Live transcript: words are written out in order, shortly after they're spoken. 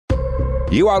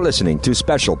You are listening to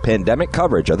special pandemic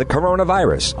coverage of the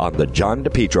coronavirus on The John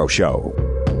DePetro Show.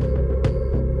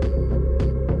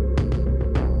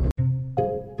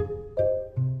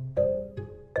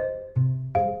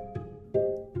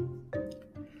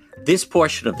 This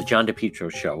portion of The John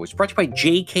DePetro Show is brought to you by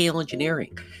JKL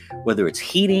Engineering. Whether it's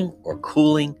heating or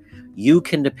cooling, you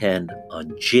can depend on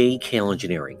JKL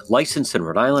Engineering. Licensed in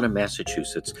Rhode Island and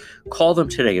Massachusetts. Call them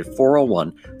today at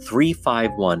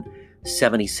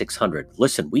 401-351-7600.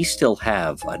 Listen, we still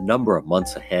have a number of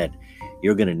months ahead.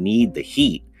 You're going to need the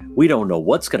heat. We don't know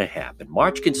what's going to happen.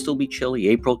 March can still be chilly.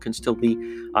 April can still be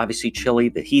obviously chilly.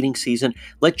 The heating season.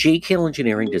 Let JKL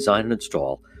Engineering design and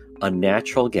install a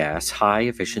natural gas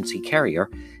high-efficiency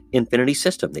carrier Infinity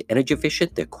system. They're energy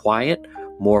efficient. They're quiet.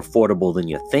 More affordable than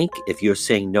you think. If you're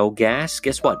saying no gas,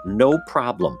 guess what? No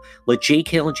problem. Let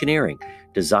JKL Engineering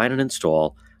design and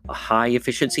install a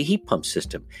high-efficiency heat pump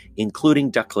system,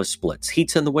 including ductless splits.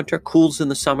 Heats in the winter, cools in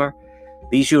the summer.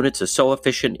 These units are so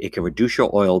efficient, it can reduce your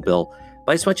oil bill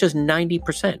by as much as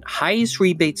 90%. Highest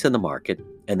rebates in the market,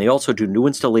 and they also do new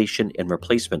installation and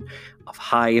replacement of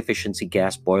high-efficiency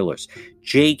gas boilers.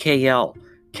 JKL,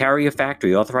 Carrier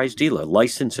Factory, authorized dealer,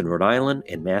 licensed in Rhode Island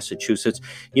and Massachusetts.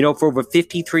 You know, for over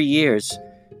 53 years,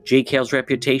 JKL's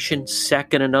reputation,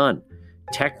 second to none.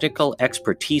 Technical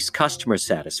expertise, customer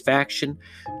satisfaction.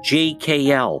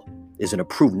 JKL is an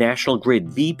approved National Grid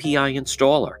VPI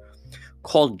installer.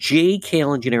 Call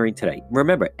JKL Engineering today.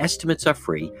 Remember, estimates are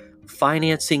free.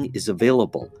 Financing is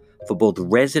available for both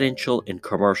residential and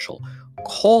commercial.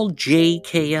 Call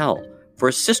JKL for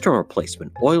a system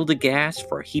replacement, oil to gas,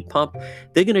 for a heat pump.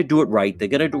 They're going to do it right. They're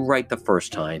going to do it right the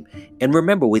first time. And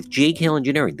remember, with JKL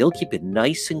Engineering, they'll keep it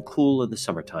nice and cool in the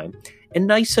summertime and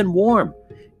nice and warm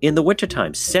in the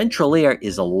wintertime. Central Air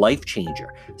is a life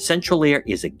changer. Central Air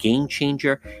is a game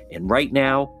changer. And right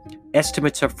now,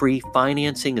 estimates are free.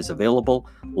 Financing is available.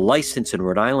 Licensed in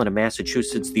Rhode Island and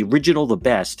Massachusetts. The original, the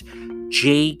best.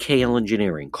 JKL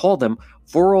Engineering. Call them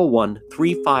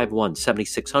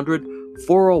 401-351-7600.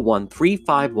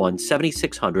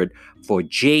 401-351-7600 for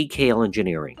JKL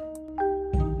Engineering.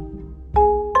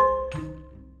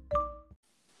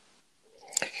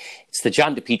 It's the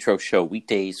John DePetro Show.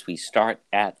 Weekdays, we start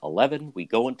at 11. We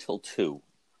go until 2.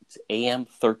 It's AM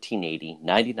 1380,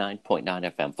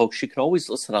 99.9 FM. Folks, you can always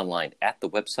listen online at the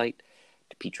website,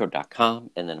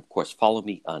 DePetro.com. And then, of course, follow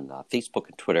me on Facebook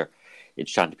and Twitter.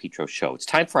 It's John DePetro Show. It's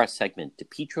time for our segment,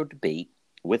 DePetro Debate.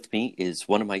 With me is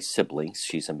one of my siblings.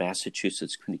 She's a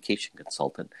Massachusetts communication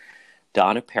consultant,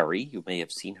 Donna Perry. You may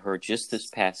have seen her just this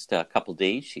past couple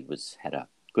days. She had a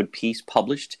good piece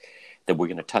published that we're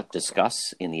going to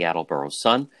discuss in the Attleboro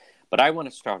Sun. But I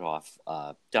want to start off,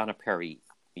 Donna Perry,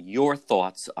 your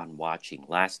thoughts on watching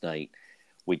last night,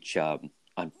 which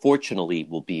unfortunately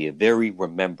will be a very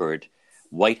remembered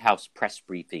White House press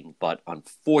briefing, but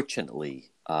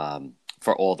unfortunately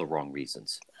for all the wrong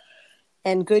reasons.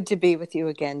 And good to be with you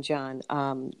again, John.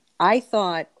 I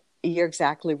thought you're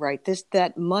exactly right.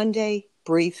 That Monday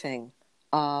briefing,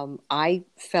 I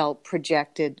felt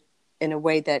projected in a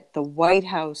way that the White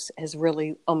House has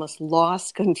really almost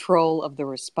lost control of the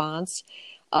response.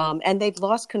 And they've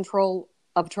lost control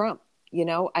of Trump. You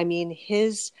know, I mean,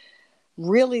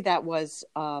 that was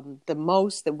the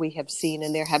most that we have seen.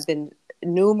 And there have been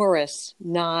numerous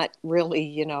not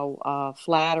really,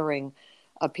 flattering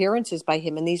appearances by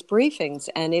him in these briefings.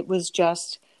 And it was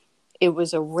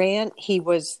a rant. He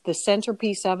was the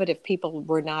centerpiece of it. If people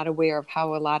were not aware of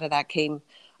how a lot of that came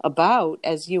about,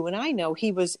 as you and I know,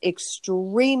 he was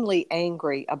extremely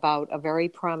angry about a very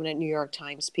prominent New York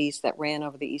Times piece that ran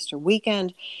over the Easter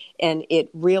weekend. And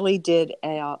it really did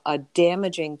a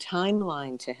damaging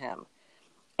timeline to him.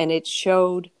 And it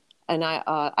showed, and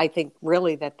I think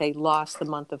really that they lost the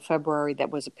month of February. That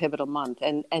was a pivotal month.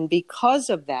 And because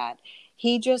of that,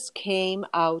 he just came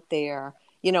out there,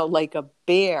 like a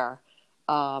bear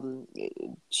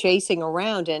chasing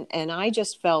around. And I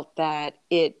just felt that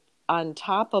on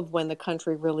top of when the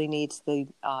country really needs the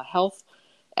health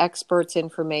experts'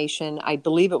 information, I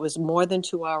believe it was more than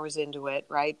 2 hours into it,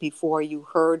 right, before you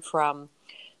heard from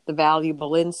the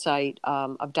valuable insight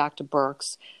of Dr.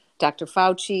 Birx. Dr.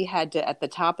 Fauci had to, at the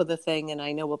top of the thing, and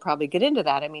I know we'll probably get into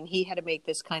that, I mean, he had to make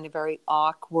this kind of very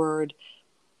awkward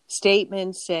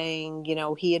statement saying,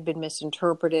 he had been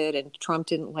misinterpreted and Trump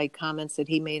didn't like comments that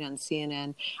he made on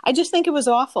CNN. I just think it was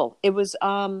awful. It was,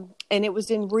 and it was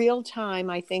in real time.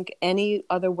 I think any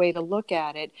other way to look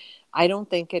at it, I don't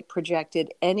think it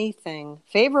projected anything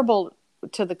favorable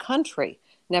to the country,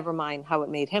 never mind how it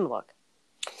made him look.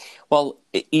 Well,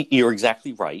 you're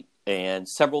exactly right. And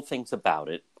several things about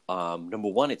it. Number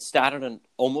one, it started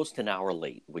almost an hour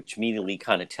late, which immediately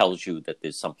kind of tells you that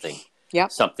there's something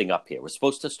Yep. something up here. It was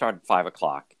supposed to start at 5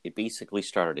 o'clock. It basically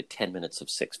started at 10 minutes of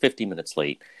 6, 50 minutes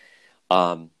late.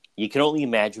 You can only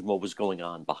imagine what was going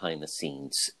on behind the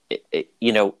scenes.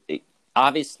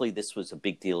 Obviously, this was a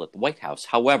big deal at the White House.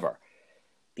 However,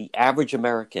 the average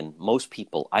American, most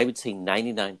people, I would say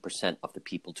 99% of the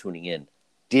people tuning in,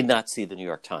 did not see the New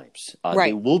York Times. Right.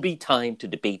 There will be time to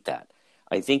debate that.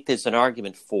 I think there's an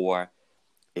argument for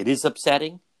it is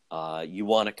upsetting. You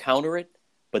want to counter it,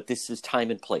 but this is time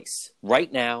and place.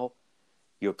 Right now,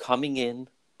 you're coming in.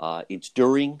 It's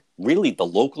during really the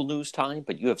local news time,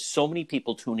 but you have so many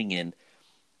people tuning in.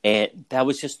 And that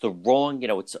was just the wrong,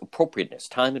 it's appropriateness,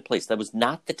 time and place. That was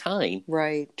not the time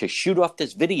to shoot off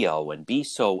this video and be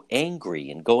so angry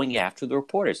and going after the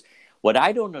reporters. What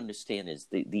I don't understand is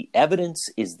the evidence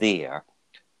is there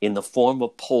in the form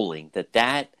of polling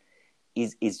that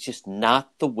is just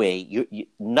not the way.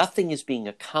 Nothing is being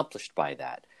accomplished by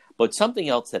that. But something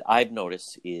else that I've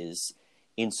noticed is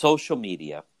in social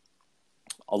media,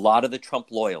 a lot of the Trump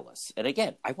loyalists, and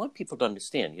again, I want people to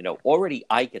understand, already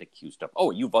I get accused of,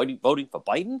 are you voting for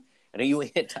Biden? And are you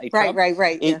anti-Trump?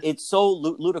 Right. It's so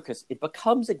ludicrous. It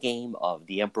becomes a game of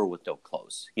the emperor with no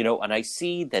clothes, and I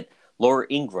see that Laura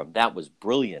Ingraham, that was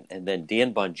brilliant. And then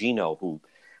Dan Bongino, who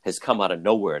has come out of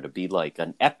nowhere to be like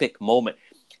an epic moment.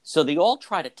 So they all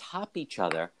try to top each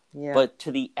other, but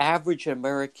to the average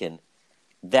American,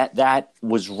 that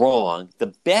was wrong.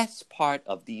 The best part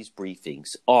of these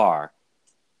briefings are,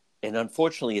 and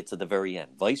unfortunately, it's at the very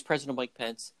end. Vice President Mike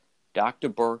Pence, Dr.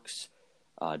 Birx,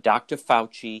 Dr.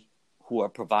 Fauci, who are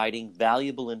providing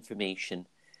valuable information.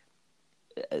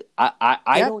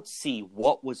 I don't see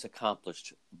what was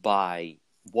accomplished by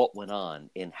what went on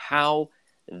and how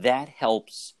that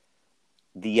helps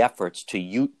the efforts to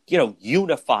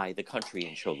unify the country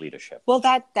and show leadership. Well,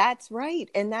 that's right.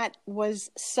 And that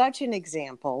was such an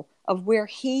example of where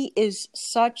he is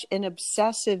such an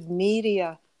obsessive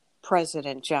media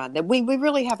president, John, that we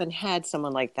really haven't had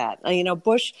someone like that.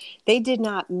 Bush, they did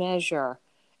not measure.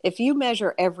 If you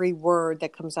measure every word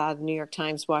that comes out of the New York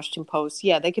Times, Washington Post,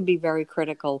 they can be very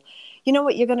critical. You know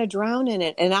what? You're going to drown in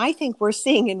it. And I think we're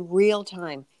seeing in real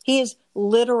time. He is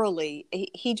literally,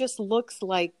 he just looks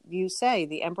like you say,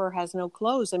 the emperor has no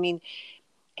clothes. I mean,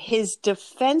 his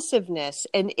defensiveness,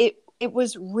 and it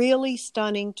was really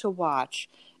stunning to watch.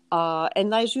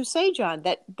 And as you say, John,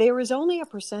 that there is only a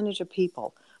percentage of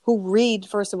people who read,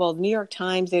 first of all, the New York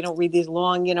Times. They don't read these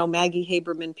long, Maggie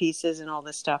Haberman pieces and all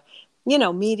this stuff.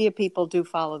 Media people do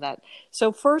follow that.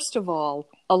 So first of all,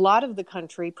 a lot of the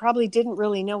country probably didn't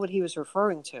really know what he was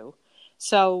referring to.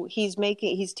 So he's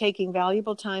taking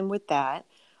valuable time with that.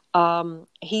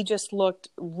 He just looked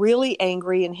really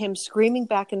angry, and him screaming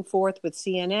back and forth with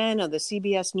CNN or the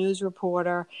CBS News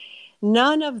reporter.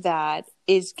 None of that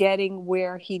is getting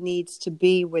where he needs to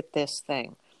be with this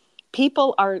thing.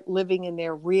 People are living in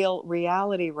their real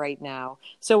reality right now.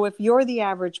 So if you're the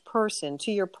average person,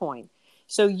 to your point,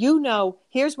 so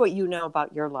here's what you know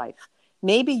about your life.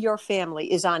 Maybe your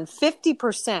family is on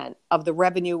 50% of the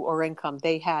revenue or income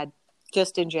they had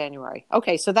just in January.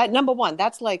 Okay, so that number one,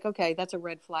 that's a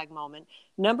red flag moment.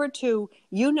 Number two,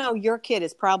 your kid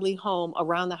is probably home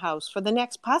around the house for the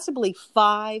next possibly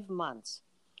 5 months.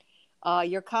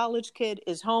 Your college kid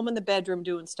is home in the bedroom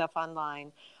doing stuff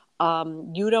online.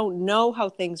 You don't know how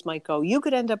things might go. You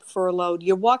could end up furloughed.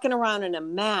 You're walking around in a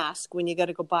mask when you got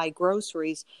to go buy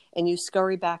groceries, and you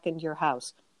scurry back into your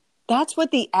house. That's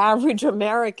what the average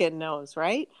American knows,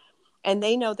 right? And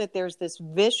they know that there's this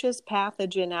vicious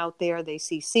pathogen out there. They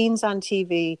see scenes on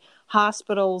TV,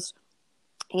 hospitals.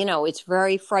 It's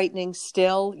very frightening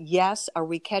still. Yes. Are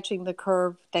we catching the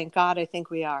curve? Thank God. I think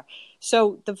we are.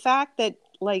 So the fact that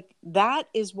that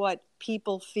is what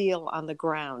people feel on the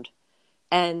ground.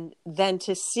 And then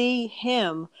to see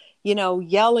him,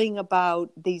 yelling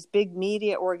about these big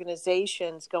media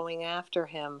organizations going after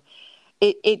him,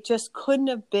 it just couldn't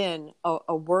have been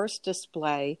a worse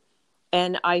display.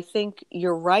 And I think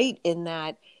you're right in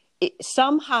that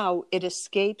somehow it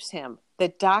escapes him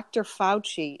that Dr.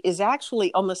 Fauci is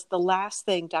actually almost the last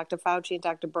thing, Dr. Fauci and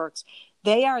Dr. Birx,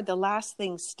 they are the last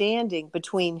thing standing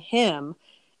between him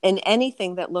and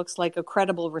anything that looks like a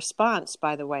credible response,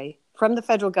 by the way, from the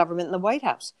federal government and the White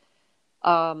House.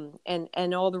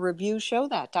 And all the reviews show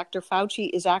that. Dr. Fauci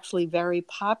is actually very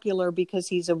popular because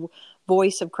he's a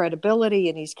voice of credibility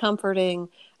and he's comforting.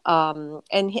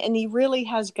 And he really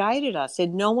has guided us.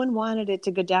 And no one wanted it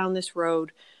to go down this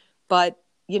road. But,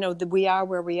 we are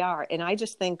where we are. And I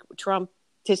just think Trump,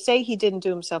 to say he didn't do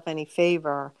himself any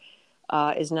favor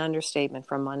is an understatement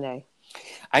from Monday.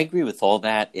 I agree with all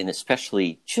that. And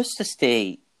especially just to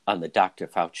stay on the Dr.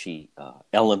 Fauci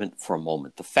element for a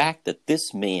moment, the fact that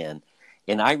this man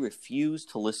And I refuse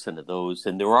to listen to those.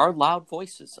 And there are loud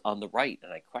voices on the right,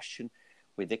 and I question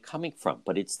where they're coming from.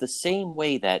 But it's the same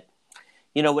way that,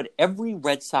 at every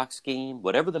Red Sox game,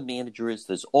 whatever the manager is,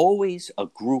 there's always a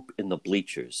group in the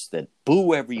bleachers that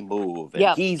boo every move,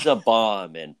 and he's a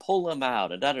bum, and pull him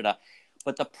out, and da-da-da.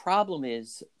 But the problem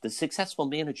is, the successful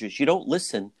managers, you don't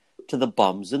listen to the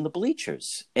bums in the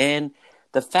bleachers. And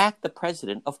the fact the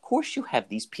president, of course you have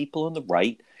these people on the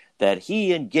right that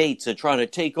he and Gates are trying to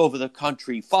take over the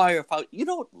country, fire. You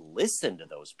don't listen to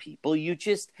those people. You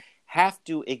just have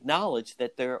to acknowledge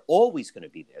that they're always going to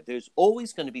be there. There's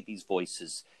always going to be these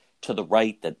voices to the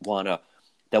right that want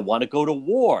to go to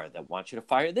war, that want you to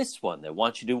fire this one, that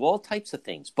want you to do all types of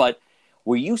things. But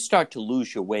where you start to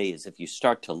lose your way is if you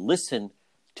start to listen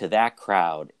to that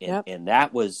crowd. And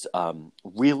that was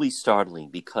really startling,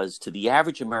 because to the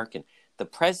average American, the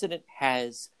president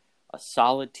has a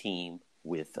solid team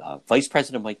with Vice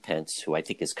President Mike Pence, who I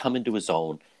think has come into his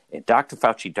own, and Dr.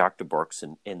 Fauci, Dr. Birx,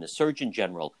 and the Surgeon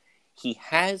General. He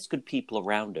has good people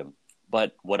around him.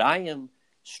 But what I am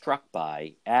struck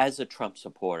by as a Trump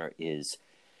supporter is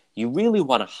you really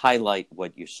want to highlight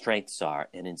what your strengths are,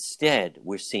 and instead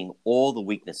we're seeing all the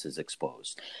weaknesses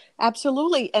exposed.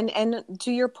 Absolutely. And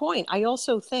to your point, I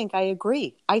also think, I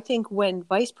agree. I think when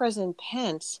Vice President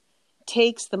Pence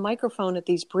takes the microphone at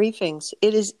these briefings,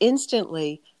 it is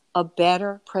instantly a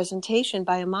better presentation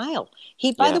by a mile.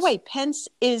 By the way, Pence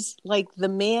is like the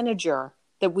manager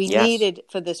that we needed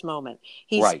for this moment.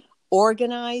 He's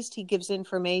organized. He gives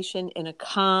information in a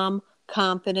calm,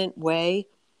 confident way.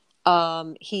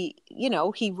 He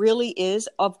really is.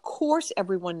 Of course,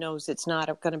 everyone knows it's not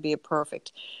going to be a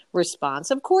perfect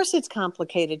response. Of course, it's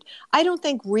complicated. I don't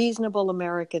think reasonable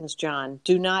Americans, John,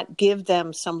 do not give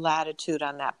them some latitude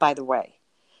on that, by the way.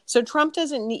 So Trump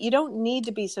you don't need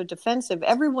to be so defensive.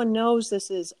 Everyone knows this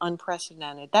is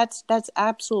unprecedented. That's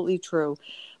absolutely true.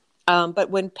 But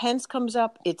when Pence comes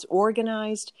up, it's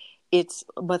organized, it's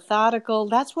methodical.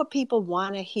 That's what people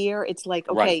want to hear. It's like,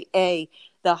 okay,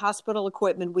 the hospital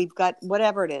equipment, we've got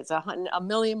whatever it is, a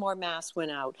million more masks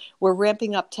went out. We're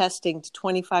ramping up testing to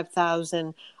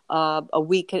 25,000 a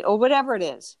week, or whatever it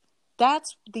is.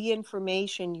 That's the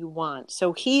information you want.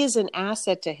 So he is an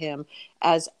asset to him,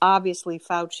 as obviously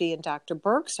Fauci and Dr.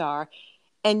 Birx are.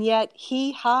 And yet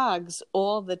he hogs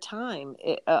all the time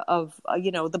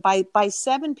by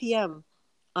 7 p.m.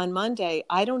 on Monday.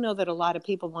 I don't know that a lot of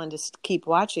people wanted to keep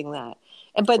watching that.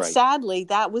 But sadly,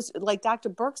 that was like Dr.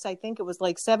 Birx. I think it was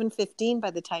like 7:15 by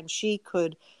the time she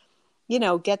could,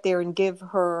 get there and give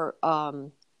her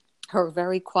her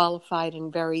very qualified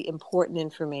and very important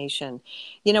information.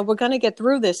 We're going to get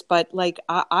through this, but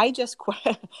I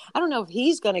don't know if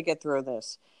he's going to get through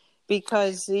this.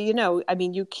 Because,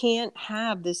 you can't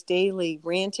have this daily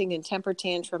ranting and temper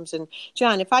tantrums. And,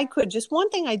 John, if I could, just one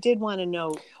thing I did want to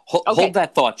know. Hold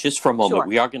that thought just for a moment. Sure.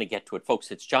 We are going to get to it.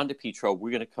 Folks, it's John DePietro.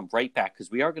 We're going to come right back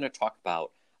because we are going to talk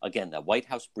about, again, the White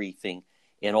House briefing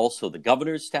and also the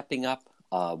governors stepping up,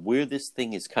 where this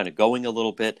thing is kind of going a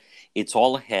little bit. It's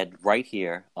all ahead right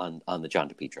here on the John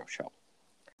DePietro Show.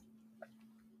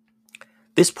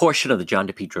 This portion of the John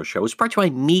DePietro Show is brought to you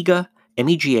by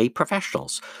MEGA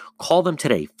Professionals. Call them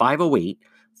today,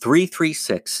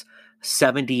 508-336-7801.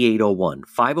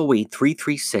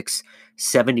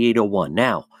 508-336-7801.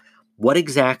 Now, what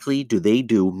exactly do they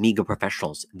do, MEGA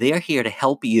Professionals? They're here to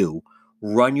help you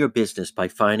run your business by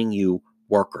finding you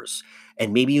workers.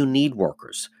 And maybe you need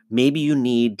workers. Maybe you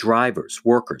need drivers,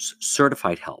 workers,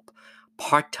 certified help,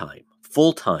 part-time,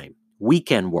 full-time,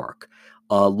 weekend work,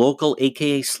 local,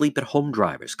 aka sleep-at-home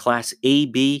drivers, Class A,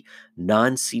 B,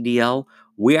 non-CDL,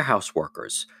 warehouse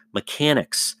workers,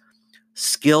 mechanics,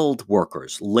 skilled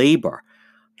workers, labor,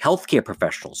 healthcare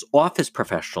professionals, office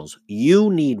professionals. You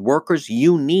need workers.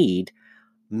 You need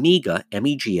MEGA,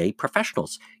 MEGA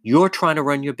Professionals. You're trying to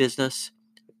run your business.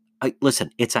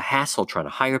 Listen, it's a hassle trying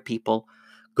to hire people,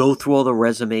 go through all the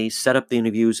resumes, set up the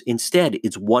interviews. Instead,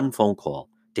 it's one phone call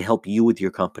to help you with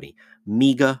your company.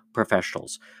 MEGA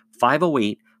Professionals.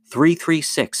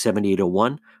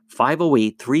 508-336-7801,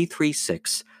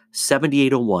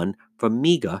 508-336-7801 from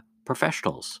MEGA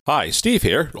Professionals. Hi, Steve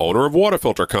here, owner of Water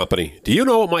Filter Company. Do you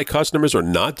know what my customers are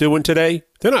not doing today?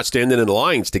 They're not standing in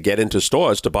lines to get into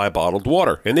stores to buy bottled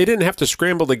water, and they didn't have to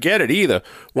scramble to get it either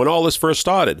when all this first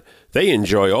started. They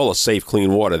enjoy all the safe,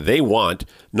 clean water they want,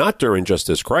 not during just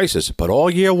this crisis, but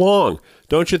all year long.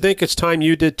 Don't you think it's time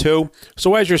you did too?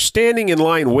 So as you're standing in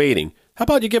line waiting, how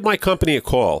about you give my company a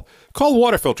call? Call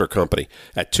Water Filter Company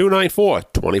at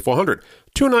 294-2400,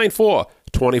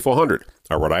 294-2400,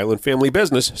 a Rhode Island family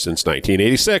business since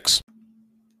 1986.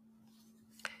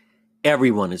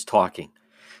 Everyone is talking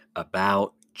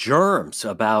about germs,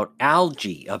 about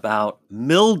algae, about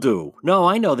mildew. No,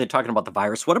 I know they're talking about the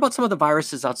virus. What about some of the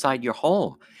viruses outside your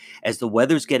home? As the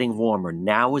weather's getting warmer,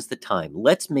 now is the time.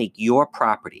 Let's make your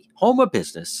property, home or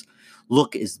business,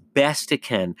 look as best it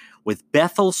can with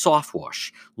Bethel Soft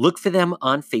Wash. Look for them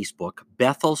on Facebook,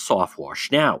 Bethel Soft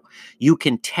Wash. Now, you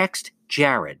can text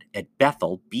Jared at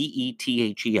Bethel,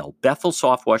 Bethel, Bethel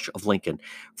Soft Wash of Lincoln.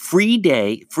 Free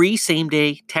same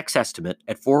day text estimate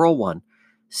at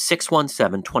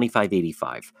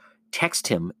 401-617-2585. Text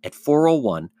him at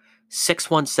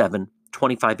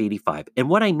 401-617-2585. And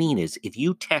what I mean is, if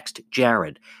you text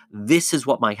Jared, this is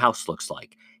what my house looks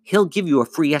like, he'll give you a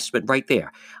free estimate right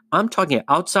there. I'm talking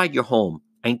outside your home.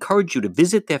 I encourage you to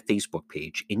visit their Facebook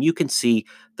page, and you can see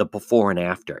the before and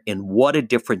after and what a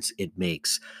difference it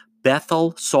makes.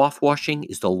 Bethel Soft Washing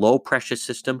is the low pressure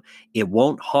system. It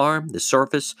won't harm the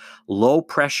surface. Low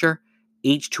pressure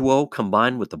H2O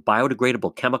combined with the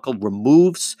biodegradable chemical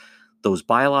removes those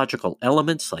biological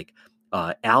elements like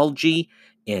algae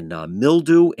and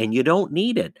mildew, and you don't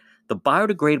need it. The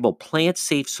biodegradable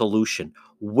plant-safe solution.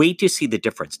 Wait to see the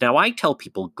difference. Now, I tell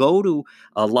people, go to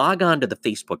log on to the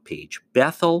Facebook page,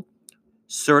 Bethel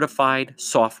Certified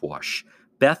Soft Wash,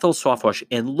 Bethel Soft Wash,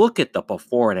 and look at the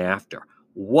before and after.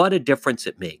 What a difference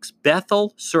it makes.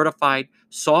 Bethel Certified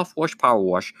Soft Wash Power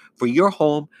Wash for your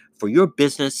home, for your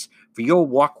business, for your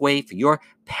walkway, for your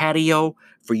patio,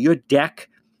 for your deck.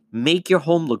 Make your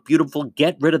home look beautiful.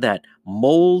 Get rid of that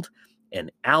mold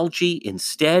and algae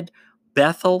instead.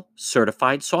 Bethel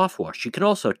Certified Soft Wash. You can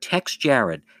also text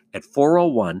Jared at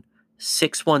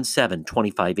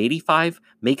 401-617-2585.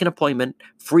 Make an appointment.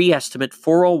 Free estimate,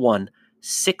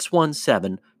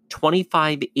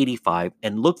 401-617-2585.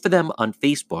 And look for them on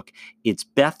Facebook. It's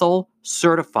Bethel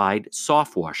Certified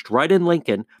Soft Wash. Right in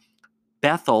Lincoln,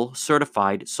 Bethel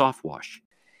Certified Soft Wash.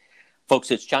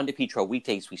 Folks, it's John DePietro.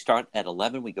 Weekdays, we start at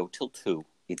 11. We go till 2.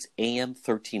 It's AM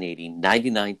 1380,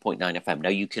 99.9 FM. Now,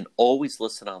 you can always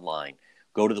listen online.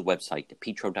 Go to the website,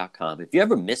 depetro.com. If you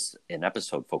ever miss an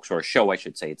episode, folks, or a show, I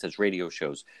should say, it says radio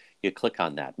shows, you click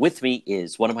on that. With me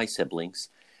is one of my siblings,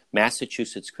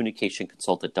 Massachusetts communication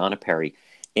consultant Donna Perry.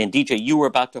 And DJ, you were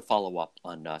about to follow up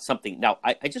on something. Now,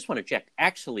 I just want to check.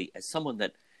 Actually, as someone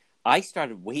that I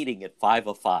started waiting at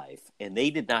 5:05, and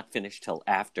they did not finish till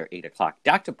after 8 o'clock.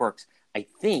 Dr. Birx, I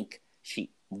think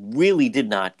she really did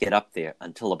not get up there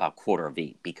until about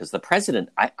 7:15, because the president,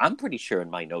 I'm pretty sure in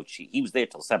my notes, he was there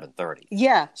till 7:30.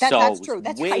 Yeah, that's true.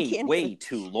 That's way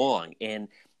too long. And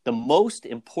the most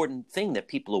important thing that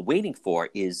people are waiting for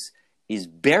is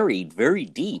buried very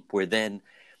deep, where then,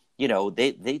 you know,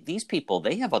 these people,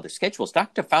 they have other schedules.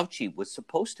 Dr. Fauci was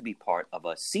supposed to be part of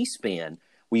a C-SPAN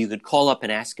where you could call up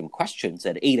and ask him questions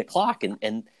at 8 o'clock.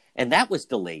 And that was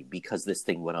delayed because this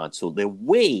thing went on. So they're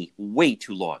way, way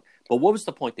too long. But what was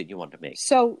the point that you wanted to make?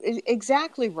 So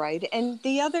exactly right. And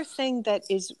the other thing that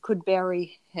could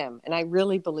bury him, and I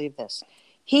really believe this,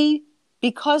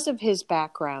 because of his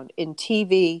background in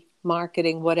TV,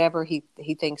 marketing, whatever, he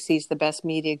thinks he's the best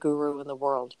media guru in the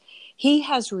world. He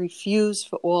has refused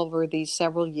for over these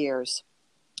several years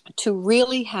to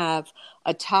really have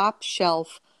a top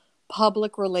shelf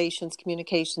public relations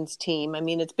communications team. I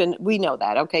mean, we know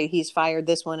that. Okay, he's fired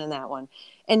this one and that one.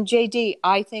 And JD,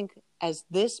 I think as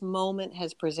this moment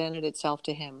has presented itself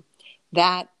to him,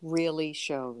 that really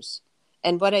shows.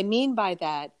 And what I mean by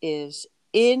that is,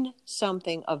 in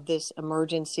something of this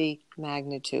emergency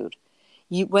magnitude,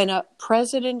 when a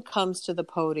president comes to the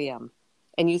podium,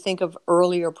 and you think of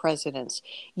earlier presidents,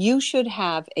 you should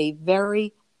have a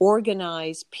very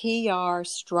organized, PR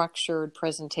structured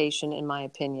presentation, in my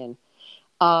opinion.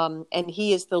 And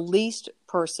he is the least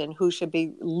person who should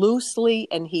be loosely,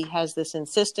 and he has this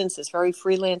insistence, this very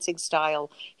freelancing style.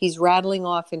 He's rattling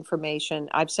off information.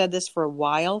 I've said this for a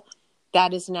while.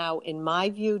 That is now, in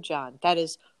my view, John, that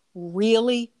is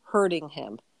really hurting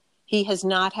him. He has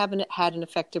not had an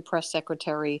effective press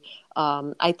secretary.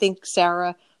 I think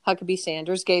Sarah Huckabee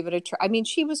Sanders gave it a try. I mean,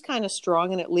 she was kind of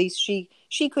strong, and at least she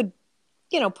could,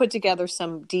 put together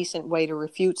some decent way to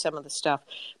refute some of the stuff.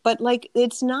 But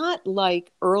it's not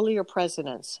like earlier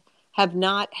presidents have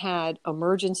not had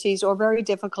emergencies or very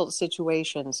difficult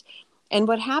situations. And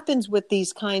what happens with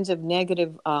these kinds of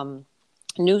negative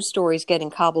news stories getting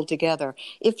cobbled together,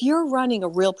 if you're running a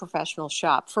real professional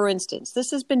shop, for instance,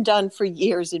 this has been done for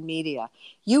years in media,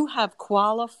 you have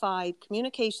qualified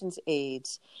communications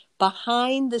aides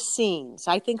behind the scenes.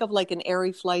 I think of like an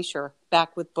Ari Fleischer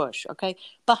back with Bush, okay?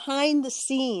 Behind the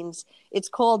scenes, it's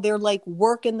called, they're like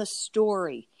working the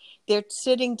story. They're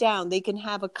sitting down. They can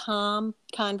have a calm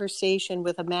conversation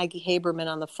with a Maggie Haberman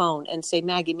on the phone and say,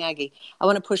 Maggie, I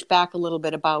want to push back a little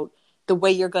bit about the way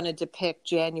you're going to depict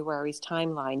January's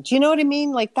timeline. Do you know what I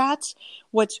mean? Like, that's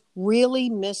what's really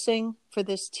missing for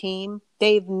this team.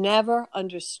 They've never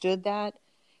understood that.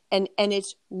 And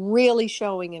it's really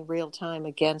showing in real time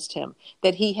against him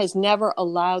that he has never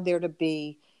allowed there to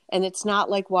be. And it's not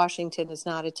like Washington is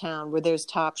not a town where there's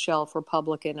top shelf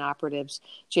Republican operatives,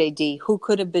 JD, who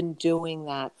could have been doing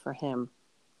that for him.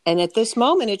 And at this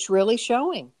moment, it's really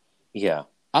showing. Yeah.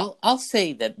 I'll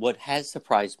say that what has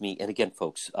surprised me, and again,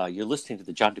 folks, you're listening to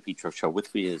the John DePetro Show.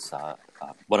 With me is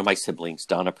one of my siblings,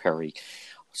 Donna Perry.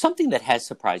 Something that has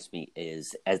surprised me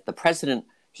is, as the president,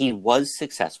 he was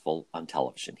successful on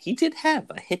television. He did have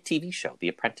a hit TV show, The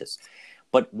Apprentice.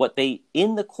 But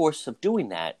in the course of doing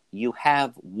that, you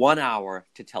have 1 hour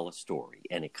to tell a story,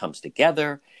 and it comes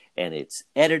together, and it's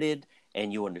edited,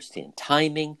 and you understand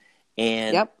timing.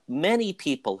 And many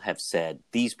people have said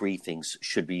these briefings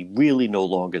should be really no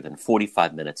longer than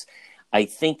 45 minutes. I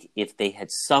think if they had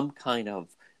some kind of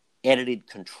edited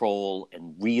control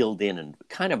and reeled in and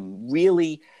kind of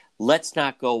really, let's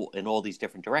not go in all these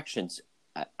different directions,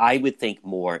 I would think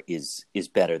more is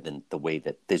better than the way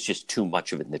that there's just too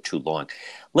much of it and they're too long.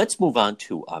 Let's move on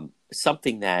to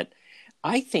something that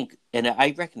I think, and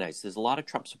I recognize there's a lot of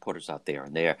Trump supporters out there,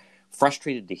 and they're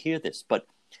frustrated to hear this, but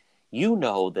you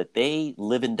know that they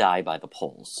live and die by the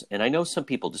polls. And I know some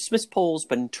people dismiss polls,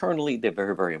 but internally they're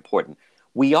very, very important.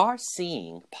 We are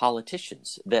seeing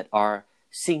politicians that are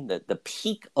seeing that the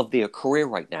peak of their career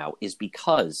right now is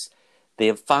because they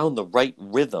have found the right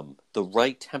rhythm, the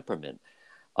right temperament,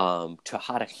 to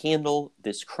how to handle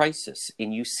this crisis.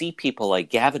 And you see people like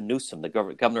Gavin Newsom, the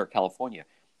governor of California,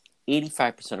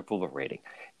 85% approval rating.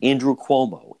 Andrew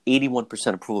Cuomo,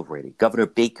 81% approval rating. Governor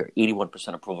Baker,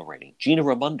 81% approval rating. Gina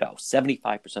Raimondo,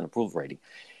 75% approval rating.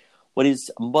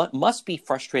 What must be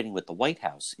frustrating with the White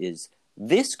House is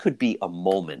this could be a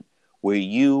moment where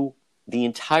the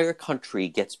entire country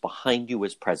gets behind you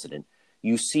as president.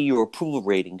 You see your approval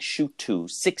rating shoot to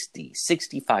 60,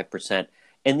 65%,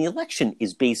 and the election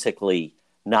is basically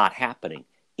not happening.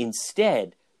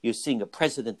 Instead, you're seeing a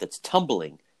president that's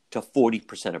tumbling to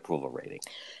 40% approval rating.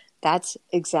 That's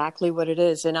exactly what it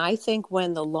is. And I think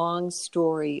when the long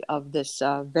story of this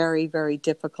very, very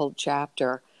difficult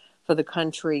chapter for the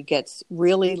country gets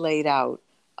really laid out,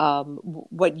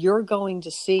 what you're going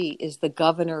to see is the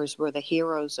governors were the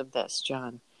heroes of this,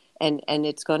 John. And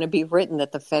it's going to be written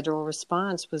that the federal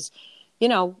response was,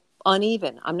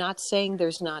 uneven. I'm not saying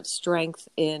there's not strength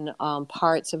in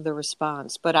parts of the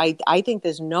response, but I think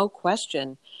there's no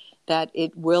question that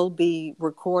it will be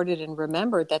recorded and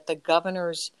remembered that the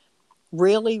governors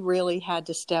really, really had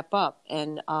to step up.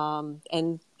 And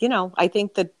I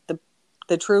think that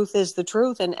the truth is the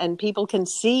truth, and people can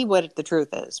see what the truth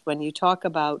is. When you talk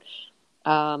about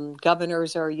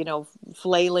governors are,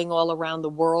 flailing all around the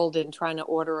world and trying to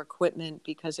order equipment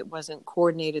because it wasn't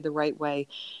coordinated the right way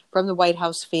from the White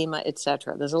House, FEMA, et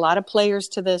cetera. There's a lot of players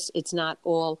to this. It's not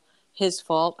all his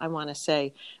fault, I want to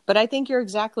say. But I think you're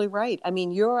exactly right. I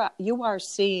mean, you are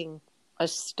seeing a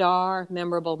star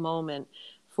memorable moment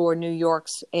for New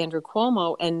York's Andrew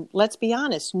Cuomo. And let's be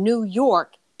honest, New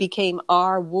York became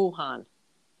our Wuhan.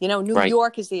 New Right.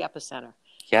 York is the epicenter.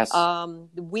 Yes. They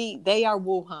are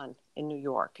Wuhan in New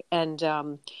York. And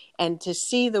to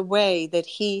see the way that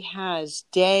he has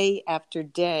day after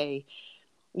day,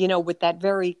 with that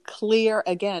very clear,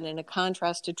 again, in a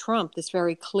contrast to Trump, this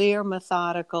very clear,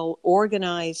 methodical,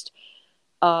 organized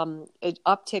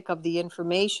uptick of the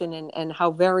information and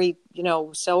how very,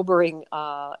 sobering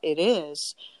it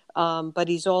is. But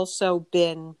he's also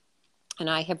been, and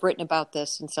I have written about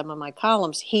this in some of my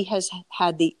columns, he has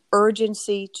had the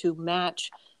urgency to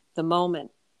match the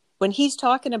moment. When he's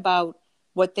talking about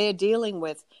what they're dealing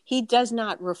with, he does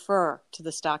not refer to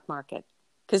the stock market.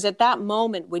 Because at that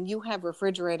moment, when you have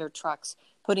refrigerator trucks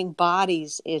putting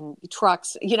bodies in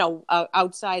trucks,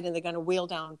 outside, and they're going to wheel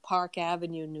down Park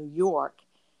Avenue, New York,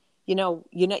 you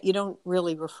don't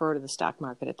really refer to the stock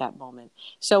market at that moment.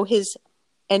 So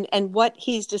and what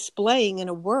he's displaying in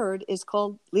a word is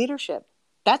called leadership.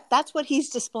 That's what he's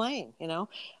displaying,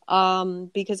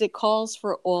 because it calls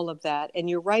for all of that. And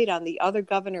you're right on the other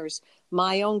governors.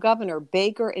 My own governor,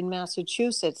 Baker in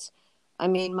Massachusetts. I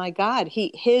mean, my God,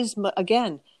 he's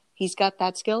got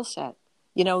that skill set,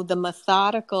 the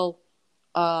methodical,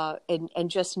 and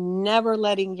just never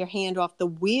letting your hand off the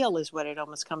wheel is what it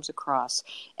almost comes across.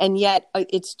 And yet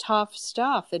it's tough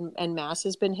stuff, and Mass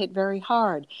has been hit very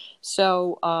hard.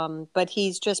 So, but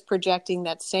he's just projecting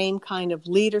that same kind of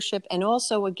leadership, and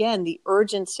also, again, the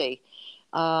urgency.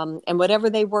 And whatever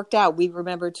they worked out, we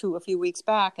remember a few weeks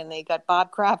back, and they got Bob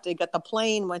Kraft, they got the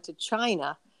plane, went to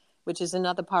China, which is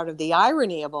another part of the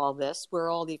irony of all this, where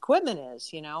all the equipment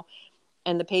is,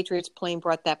 and the Patriots plane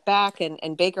brought that back,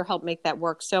 and Baker helped make that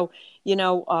work. So,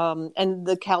 and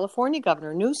the California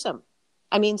governor, Newsom,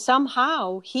 I mean,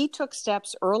 somehow he took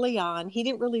steps early on. He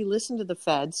didn't really listen to the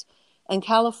feds, and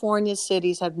California's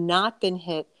cities have not been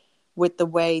hit with the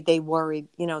way they worried,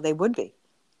 they would be.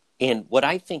 And what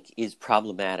I think is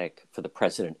problematic for the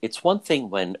president, it's one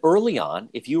thing when early on,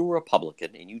 if you were a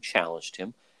Republican and you challenged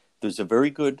him, there's a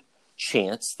very good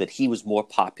chance that he was more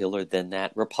popular than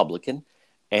that Republican,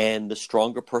 and the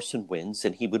stronger person wins,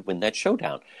 and he would win that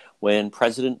showdown. When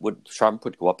Trump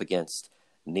would go up against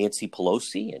Nancy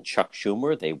Pelosi and Chuck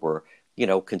Schumer, they were,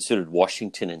 considered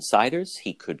Washington insiders.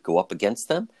 He could go up against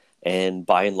them, and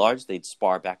by and large, they'd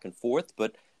spar back and forth,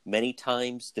 but many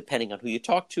times, depending on who you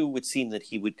talk to, it would seem that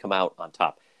he would come out on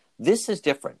top. This is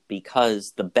different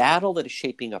because the battle that is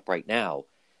shaping up right now,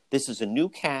 this is a new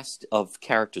cast of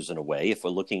characters in a way, if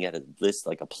we're looking at this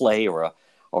like a play or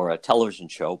a television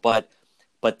show, but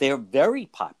they're very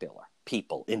popular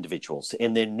people, individuals,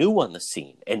 and they're new on the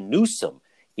scene. And Newsom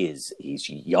he's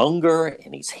younger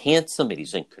and he's handsome and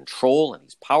he's in control and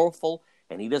he's powerful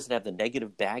and he doesn't have the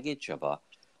negative baggage of a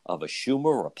Schumer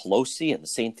or a Pelosi, and the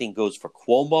same thing goes for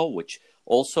Cuomo, which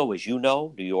also, as you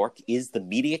know, New York is the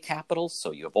media capital,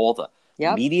 so you have all the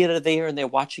media there, and they're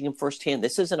watching him firsthand.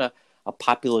 This isn't a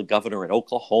popular governor in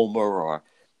Oklahoma or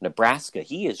Nebraska.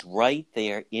 He is right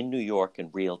there in New York in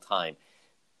real time.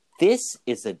 This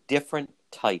is a different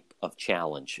type of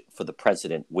challenge for the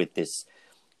president with this,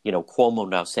 Cuomo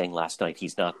now saying last night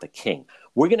he's not the king.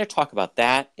 We're going to talk about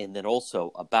that, and then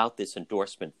also about this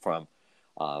endorsement from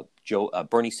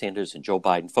Bernie Sanders and Joe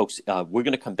Biden. Folks, we're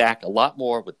going to come back a lot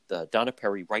more with Donna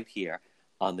Perry right here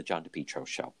on the John DePietro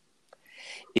Show.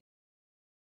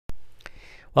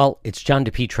 Well, it's John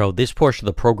DePietro. This portion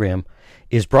of the program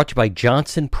is brought to you by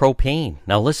Johnson Propane.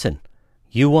 Now listen,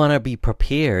 you want to be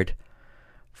prepared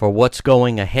for what's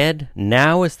going ahead?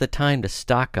 Now is the time to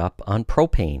stock up on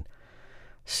propane.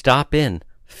 Stop in.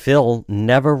 Phil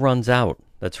never runs out.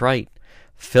 That's right.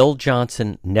 Phil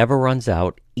Johnson never runs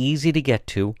out. Easy to get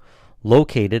to.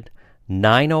 Located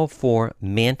 904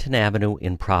 Manton Avenue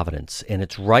in Providence. And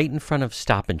it's right in front of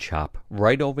Stop and Shop,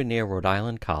 right over near Rhode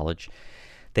Island College.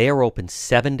 They are open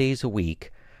 7 days a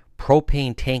week.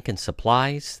 Propane tank and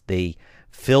supplies. They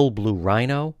fill Blue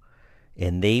Rhino,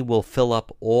 and they will fill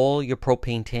up all your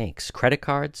propane tanks. Credit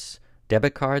cards,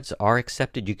 debit cards are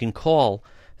accepted. You can call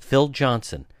Phil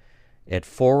Johnson at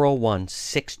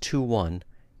 401-621-8129.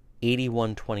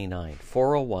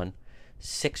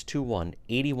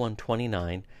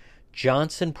 401-621-8129.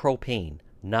 Johnson Propane,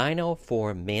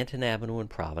 904 Manton Avenue in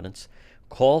Providence.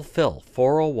 Call Phil,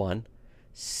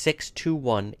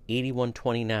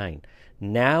 401-621-8129.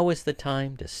 Now is the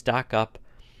time to stock up.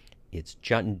 It's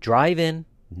drive in,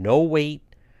 no wait,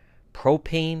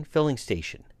 propane filling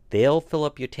station. They'll fill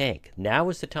up your tank. Now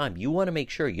is the time. You want to make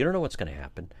sure. You don't know what's going to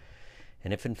happen.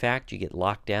 And if, in fact, you get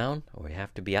locked down or you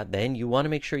have to be out, then you want to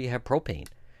make sure you have propane.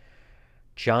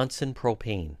 Johnson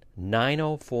Propane,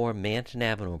 904 Manton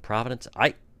Avenue in Providence.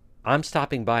 I'm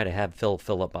stopping by to have Phil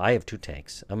fill up. I have 2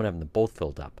 tanks. I'm going to have them both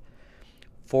filled up.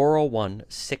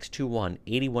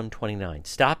 401-621-8129.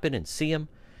 Stop in and see him.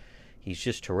 He's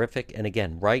just terrific. And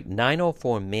again, right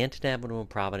 904 Manton Avenue in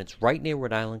Providence, right near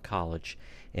Rhode Island College,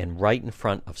 and right in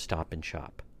front of Stop and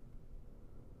Shop.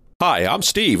 Hi, I'm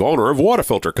Steve, owner of Water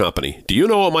Filter Company. Do you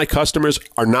know what my customers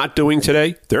are not doing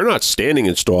today? They're not standing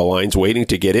in store lines waiting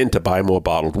to get in to buy more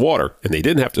bottled water, and they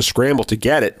didn't have to scramble to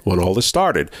get it when all this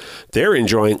started. They're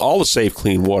enjoying all the safe,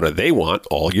 clean water they want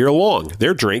all year long.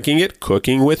 They're drinking it,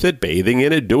 cooking with it, bathing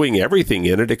in it, doing everything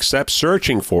in it except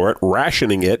searching for it,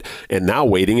 rationing it, and now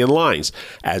waiting in lines.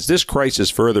 As this crisis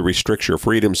further restricts your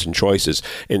freedoms and choices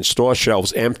and store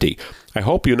shelves empty, I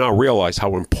hope you now realize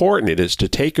how important it is to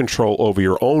take control over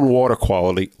your own water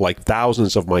quality like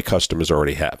thousands of my customers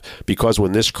already have. Because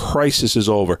when this crisis is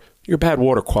over, your bad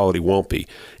water quality won't be,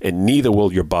 and neither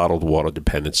will your bottled water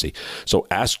dependency. So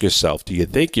ask yourself, do you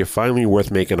think you're finally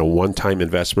worth making a one-time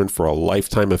investment for a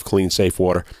lifetime of clean, safe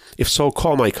water? If so,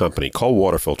 call my company. Call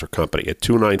Water Filter Company at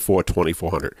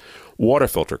 294-2400. Water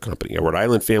Filter Company, a Rhode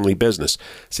Island family business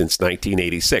since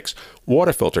 1986.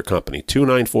 Water Filter Company,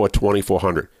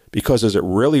 294-2400. Because is it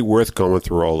really worth going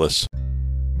through all this?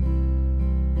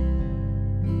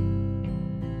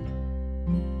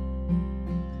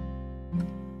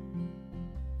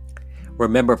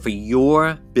 Remember, for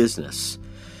your business,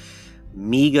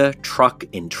 MEGA Truck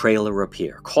and Trailer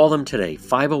Repair. Call them today,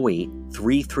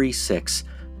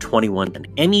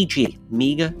 508-336-2110. MEG,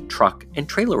 MEGA Truck and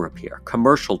Trailer Repair.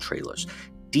 Commercial trailers,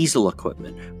 diesel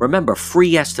equipment. Remember,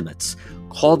 free estimates.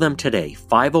 Call them today,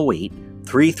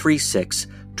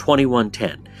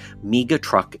 508-336-2110. MEGA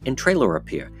Truck and Trailer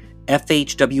Repair.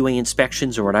 FHWA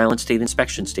inspections or an Island State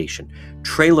Inspection Station,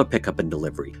 trailer pickup and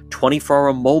delivery,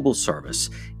 24-hour mobile service,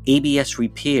 ABS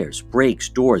repairs, brakes,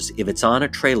 doors. If it's on a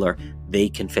trailer, they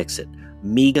can fix it.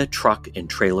 Mega Truck and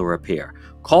Trailer Repair.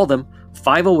 Call them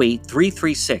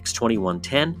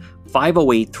 508-336-2110,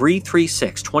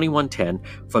 508-336-2110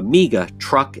 for Mega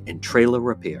Truck and Trailer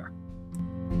Repair.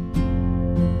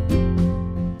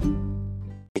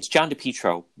 It's John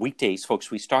DePietro. Weekdays,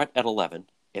 folks, we start at 11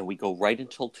 and we go right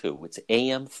until 2. It's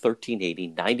AM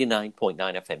 1380, 99.9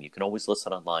 FM. You can always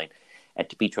listen online at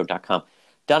DePietro.com.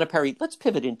 Donna Perry, let's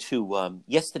pivot into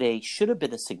yesterday. Should have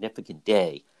been a significant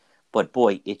day, but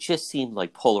boy, it just seemed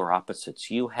like polar opposites.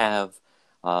 You have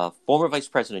former Vice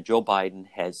President Joe Biden,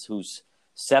 who's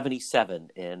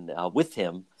 77, and with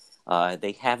him,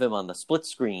 they have him on the split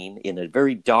screen in a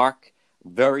very dark,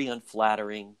 very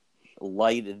unflattering,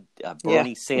 lighted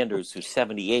Bernie Sanders, who's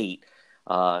 78,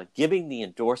 giving the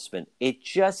endorsement.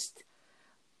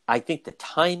 I think the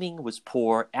timing was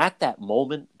poor. At that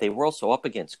moment, they were also up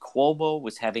against Cuomo,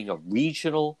 was having a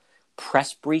regional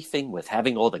press briefing with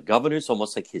having all the governors,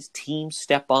 almost like his team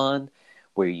step on,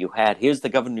 where you had, here's the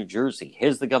governor of New Jersey,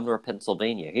 here's the governor of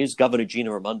Pennsylvania, here's Governor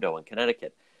Gina Raimondo in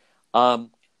Connecticut. But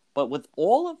with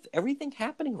everything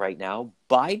happening right now,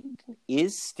 Biden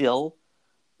is still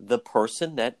the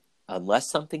person that, unless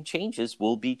something changes,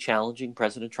 will be challenging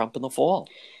President Trump in the fall.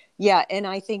 Yeah, and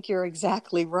I think you're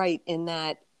exactly right in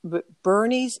that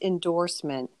Bernie's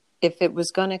endorsement, if it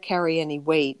was going to carry any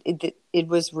weight, it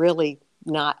was really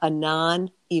not a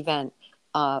non-event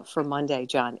for Monday,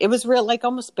 John. It was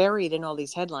almost buried in all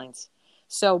these headlines.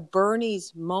 So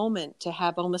Bernie's moment to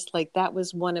have almost like that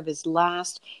was one of his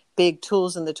last big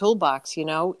tools in the toolbox,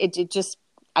 I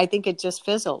think it just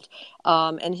fizzled.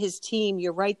 And his team,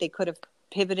 you're right, they could have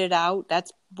pivoted out.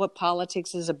 That's what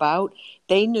politics is about.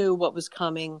 They knew what was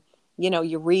coming.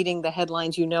 You're reading the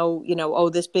headlines, oh,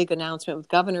 this big announcement with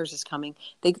governors is coming.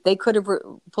 They could have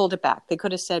pulled it back. They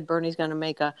could have said Bernie's going to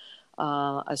make a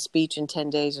speech in 10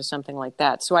 days or something like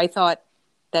that. So I thought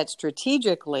that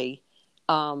strategically,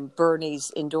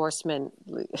 Bernie's endorsement,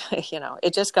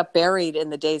 it just got buried in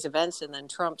the day's events, and then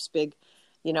Trump's big,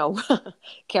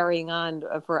 carrying on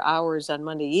for hours on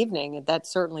Monday evening, that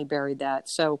certainly buried that.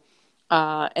 So,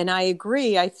 and I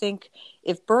agree. I think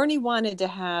if Bernie wanted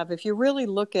to if you really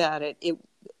look at it,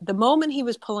 the moment he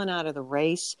was pulling out of the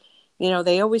race,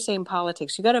 they always say in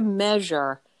politics, you got to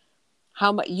measure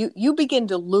how much you begin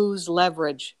to lose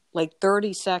leverage like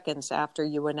 30 seconds after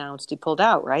you announced he pulled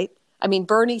out, right? I mean,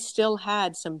 Bernie still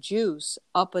had some juice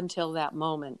up until that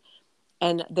moment.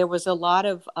 And there was a lot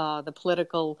of the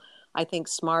political, I think,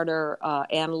 smarter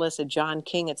analysts, John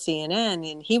King at CNN,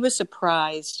 and he was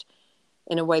surprised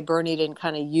in a way Bernie didn't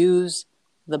kind of use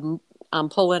the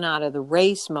pulling out of the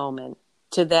race moment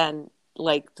to then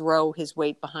throw his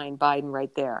weight behind Biden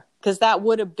right there. Because that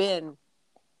would have been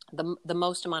the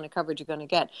most amount of coverage you're going to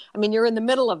get. I mean, you're in the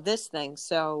middle of this thing.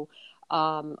 So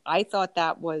I thought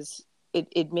that was,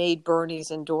 it made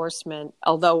Bernie's endorsement,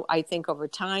 although I think over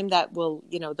time that will,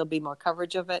 there'll be more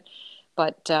coverage of it.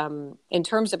 But in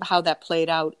terms of how that played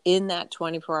out in that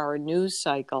 24-hour news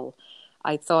cycle,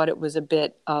 I thought it was a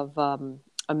bit of a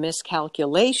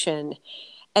miscalculation.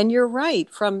 And you're right.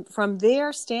 From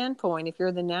their standpoint, if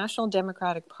you're the National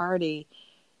Democratic Party,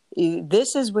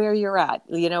 this is where you're at.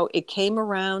 It came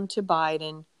around to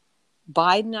Biden.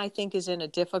 Biden, I think, is in a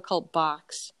difficult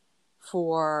box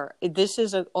this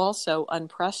is also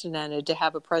unprecedented to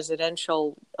have a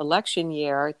presidential election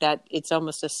year that it's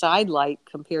almost a sidelight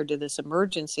compared to this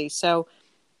emergency. So,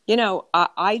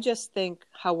 I just think,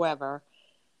 however,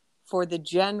 for the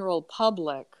general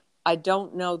public, I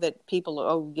don't know that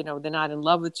people, they're not in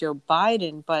love with Joe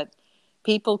Biden, but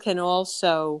people can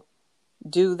also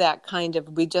do that kind of,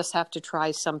 we just have to try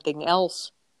something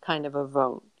else kind of a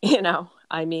vote,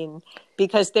 I mean,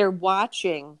 because they're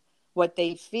watching what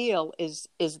they feel is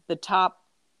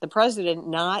the president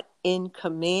not in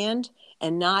command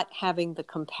and not having the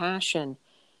compassion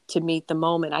to meet the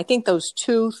moment. I think those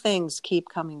two things keep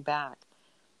coming back.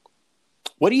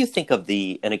 What do you think of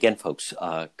and again, folks,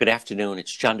 good afternoon.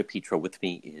 It's John DePietro. With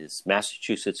me is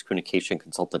Massachusetts communication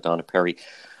consultant Donna Perry.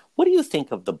 What do you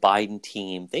think of the Biden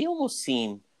team? They almost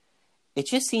it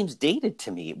just seems dated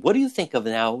to me. What do you think of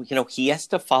now? He has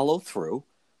to follow through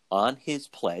on his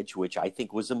pledge, which I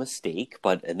think was a mistake,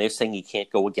 and they're saying he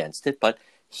can't go against it, but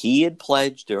he had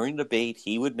pledged during the debate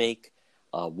he would make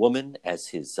a woman as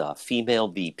his female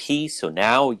VP. So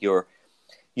now you're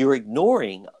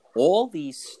ignoring all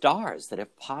these stars that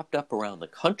have popped up around the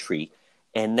country,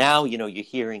 and now you're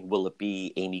hearing, will it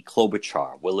be Amy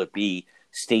Klobuchar? Will it be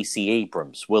Stacey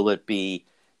Abrams? Will it be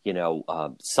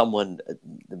the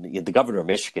governor of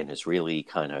Michigan has really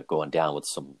kind of gone down with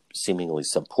seemingly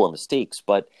some poor mistakes.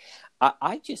 But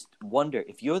I just wonder,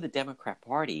 if you're the Democrat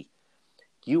Party,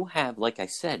 you have, like I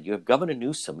said, you have Governor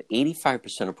Newsom,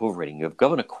 85% approval rating. You have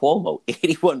Governor Cuomo,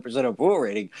 81% approval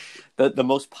rating. The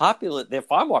most popular, they're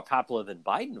far more popular than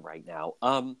Biden right now.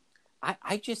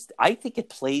 I think it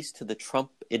plays to the Trump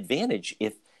advantage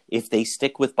if they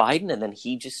stick with Biden, and then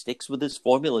he just sticks with his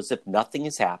formula as if nothing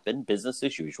has happened, business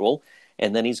as usual,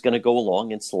 and then he's going to go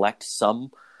along and select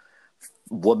some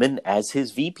woman as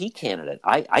his VP candidate.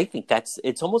 I think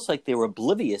it's almost like they're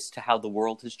oblivious to how the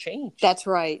world has changed. That's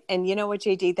right. And you know what,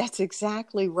 JD, that's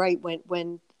exactly right.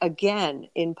 When again,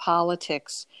 in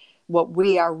politics, what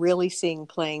we are really seeing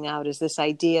playing out is this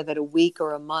idea that a week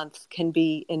or a month can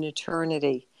be an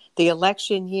eternity. The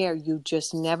election year, you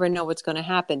just never know what's going to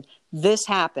happen. This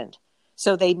happened.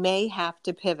 So they may have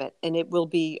to pivot, and it will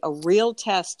be a real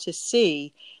test to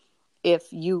see if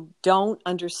you don't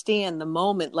understand the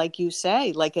moment, like you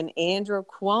say, like an Andrew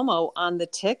Cuomo on the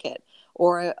ticket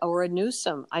or a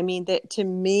Newsom. I mean, to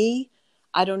me,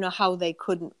 I don't know how they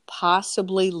couldn't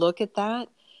possibly look at that,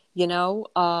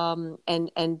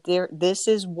 and this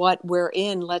is what we're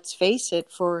in. Let's face it,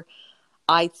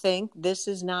 I think this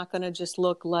is not going to just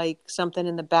look like something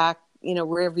in the back,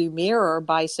 rearview mirror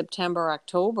by September,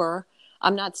 October.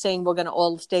 I'm not saying we're going to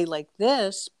all stay like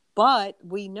this, but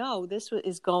we know this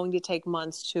is going to take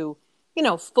months to,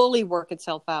 fully work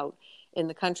itself out in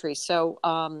the country. So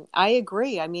I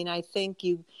agree. I mean, I think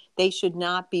they should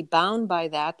not be bound by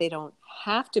that. They don't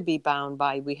have to be bound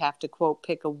by, we have to, quote,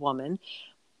 pick a woman,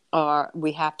 or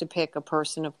we have to pick a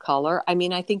person of color. I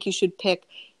mean, I think you should pick,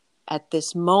 at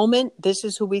this moment, this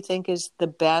is who we think is the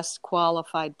best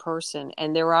qualified person.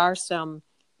 And there are some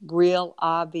real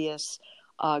obvious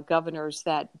governors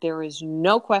that there is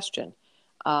no question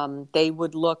they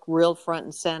would look real front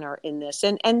and center in this.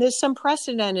 And there's some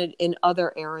precedent in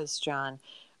other eras, John,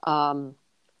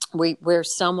 where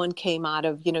someone came out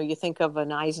of, you think of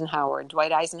an Eisenhower, and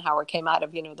Dwight Eisenhower came out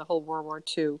of, the whole World War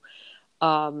II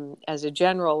as a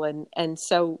general. And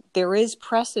so there is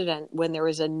precedent when there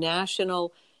is a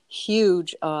national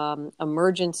huge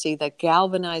emergency that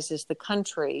galvanizes the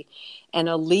country, and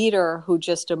a leader who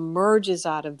just emerges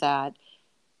out of that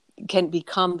can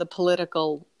become the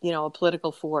political, a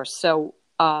political force. So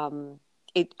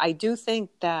I do think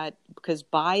that because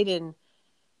Biden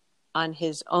on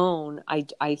his own,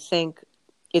 I think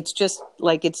it's just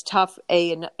like it's tough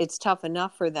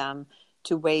enough for them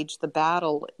to wage the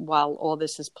battle while all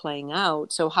this is playing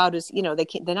out. So how does, they're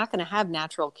not going to have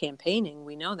natural campaigning.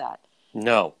 We know that.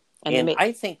 No. And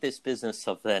I think this business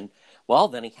of then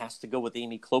he has to go with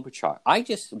Amy Klobuchar. I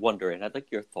just wonder, and I'd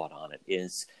like your thought on it,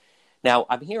 is now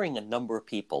I'm hearing a number of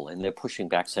people, and they're pushing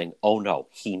back saying, oh no,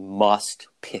 he must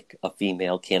pick a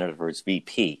female candidate for his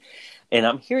VP. And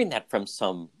I'm hearing that from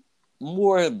some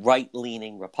more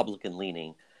right-leaning,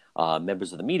 Republican-leaning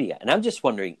members of the media. And I'm just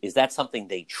wondering, is that something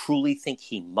they truly think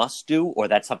he must do, or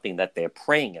that's something that they're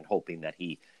praying and hoping that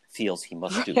he feels he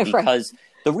must do? Because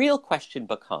the real question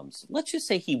becomes, let's just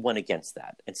say he went against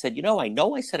that and said, I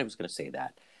know I said I was going to say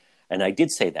that, and I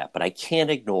did say that, but I can't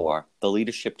ignore the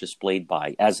leadership displayed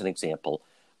by, as an example,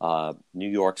 New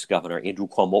York's Governor Andrew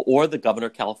Cuomo, or the Governor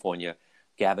of California,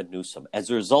 Gavin Newsom. As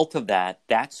a result of that,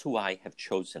 that's who I have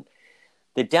chosen.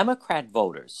 The Democrat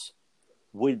voters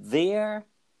would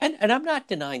and I'm not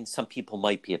denying some people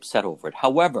might be upset over it.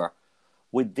 However,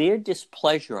 with their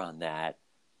displeasure on that,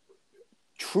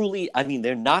 truly, I mean,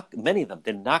 many of them,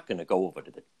 they're not going to go over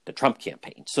to the Trump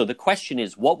campaign. So the question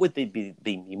is, what would they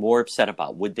be more upset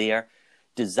about? Would their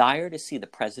desire to see the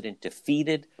president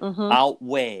defeated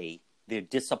outweigh their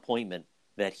disappointment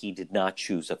that he did not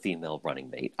choose a female running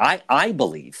mate? I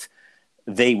believe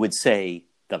they would say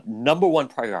the number one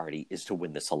priority is to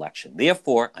win this election.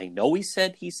 Therefore, I know he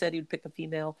said he'd pick a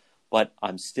female, but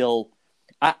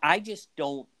I just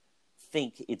don't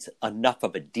think it's enough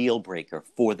of a deal breaker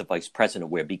for the vice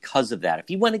president, where because of that, if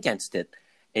he went against it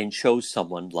and chose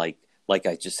someone like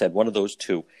I just said, one of those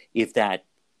two, if that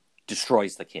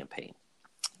destroys the campaign.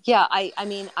 Yeah, I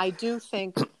mean, I do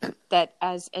think that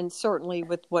and certainly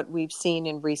with what we've seen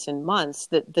in recent months,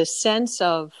 that the sense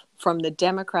of, from the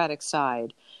Democratic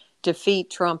side, defeat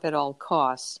Trump at all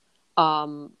costs,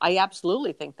 I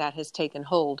absolutely think that has taken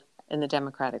hold in the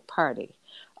Democratic Party.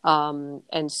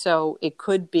 And so it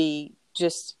could be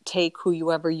just take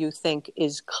whoever you think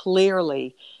is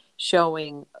clearly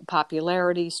showing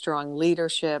popularity, strong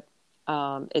leadership,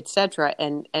 et cetera.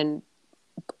 And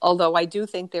although I do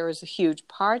think there is huge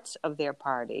parts of their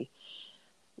party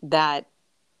that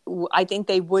I think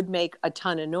they would make a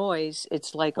ton of noise.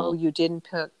 It's like, oh, you didn't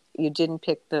you didn't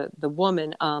pick the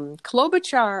woman.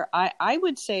 Klobuchar, I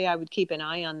would say I would keep an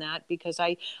eye on that, because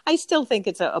I still think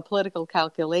it's a political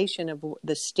calculation of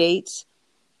the states.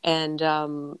 And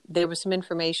there was some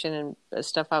information and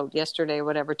stuff out yesterday or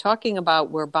whatever, talking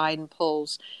about where Biden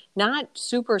polls not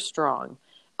super strong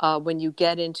when you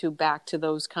get back to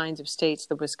those kinds of states,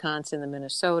 the Wisconsin, the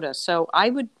Minnesota. So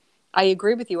I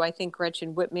agree with you. I think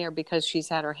Gretchen Whitmer, because she's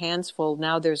had her hands full,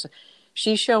 now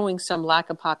she's showing some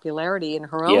lack of popularity in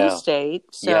her own state.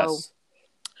 So,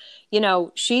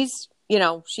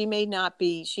 she may not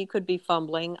be, she could be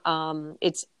fumbling. A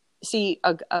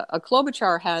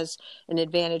Klobuchar has an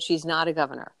advantage. She's not a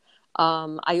governor.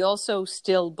 I also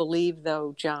still believe,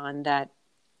 though, John, that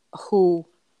who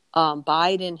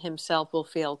Biden himself will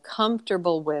feel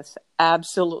comfortable with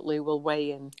absolutely will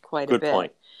weigh in quite a bit. Good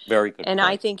point. Very good And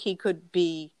point. I think he could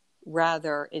be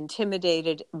rather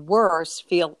intimidated, worse,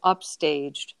 feel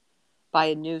upstaged by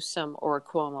a Newsom or a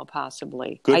Cuomo,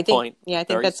 possibly. Good point. Yeah, I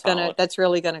think that's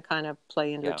really gonna kind of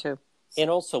play into too. And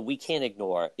also, we can't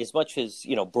ignore, as much as,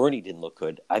 Bernie didn't look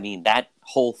good. I mean, that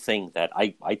whole thing that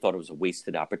I thought it was a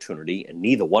wasted opportunity, and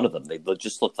neither one of them, they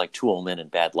just looked like two old men in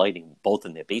bad lighting, both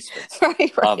in their basements,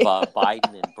 right. of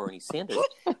Biden and Bernie Sanders.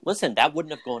 Listen, that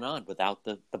wouldn't have gone on without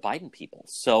the Biden people.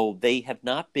 So they have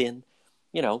not been,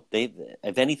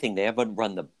 if anything, they haven't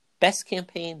run the best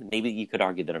campaign. Maybe you could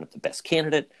argue they don't have the best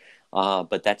candidate,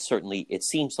 but that certainly, it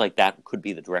seems like that could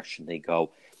be the direction they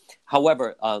go.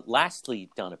 However, lastly,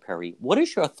 Donna Perry, what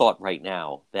is your thought right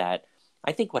now that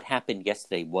I think what happened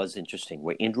yesterday was interesting,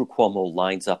 where Andrew Cuomo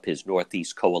lines up his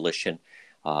Northeast coalition,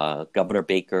 Governor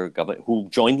Baker, who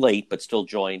joined late but still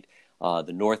joined,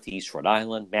 the Northeast, Rhode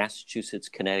Island, Massachusetts,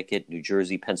 Connecticut, New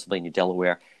Jersey, Pennsylvania,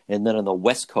 Delaware, and then on the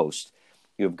West Coast,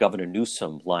 you have Governor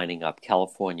Newsom lining up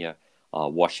California,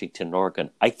 Washington, and Oregon.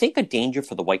 I think a danger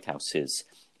for the White House is,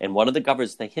 and one of the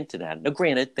governors they hinted at, now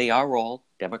granted, they are all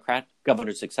Democrat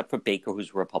governors except for Baker,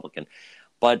 who's a Republican,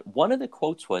 but one of the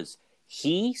quotes was,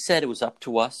 he said it was up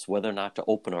to us whether or not to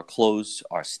open or close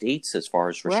our states as far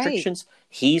as restrictions. Right.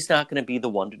 He's not going to be the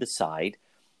one to decide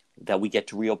that we get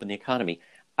to reopen the economy.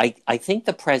 I think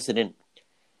the president,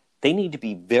 they need to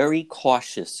be very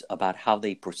cautious about how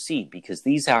they proceed, because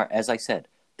these are, as I said,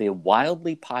 they're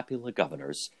wildly popular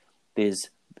governors. There's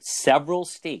several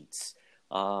states.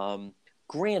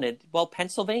 Granted,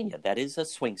 Pennsylvania, that is a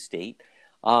swing state.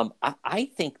 I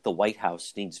think the White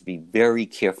House needs to be very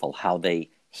careful how they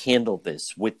handle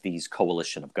this with these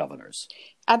coalition of governors.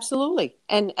 Absolutely.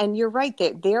 And you're right.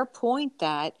 Their point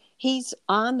that he's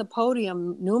on the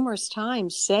podium numerous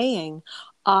times saying,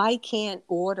 I can't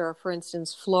order, for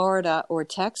instance, Florida or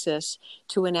Texas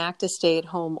to enact a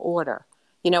stay-at-home order.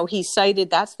 He cited,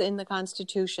 that's in the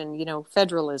Constitution,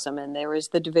 federalism, and there is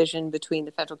the division between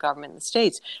the federal government and the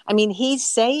states. I mean,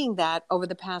 he's saying that over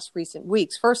the past recent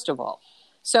weeks, first of all.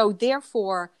 So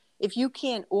therefore, if you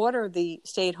can't order the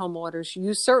stay-at-home orders,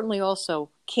 you certainly also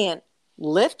can't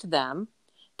lift them.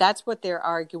 That's what they're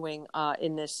arguing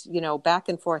in this, back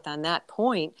and forth on that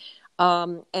point.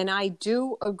 And I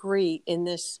do agree, in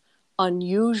this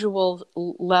unusual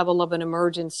level of an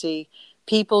emergency,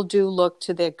 people do look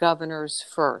to their governors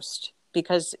first,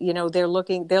 because, they're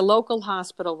looking their local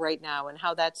hospital right now and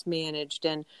how that's managed,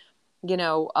 and,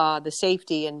 the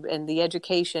safety and the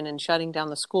education and shutting down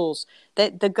the schools,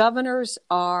 that the governors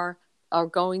are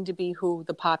going to be who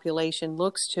the population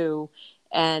looks to.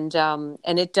 And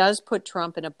it does put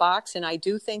Trump in a box. And I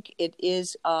do think it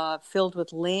is filled with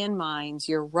landmines.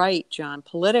 You're right, John,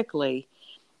 politically.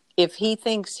 If he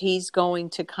thinks he's going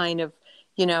to kind of,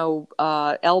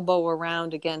 elbow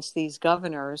around against these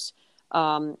governors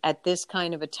at this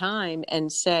kind of a time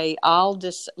and say,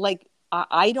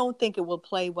 I don't think it will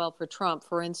play well for Trump,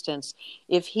 for instance,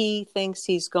 if he thinks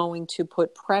he's going to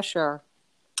put pressure,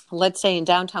 let's say in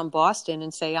downtown Boston,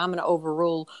 and say, I'm going to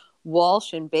overrule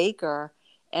Walsh and Baker,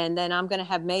 and then I'm going to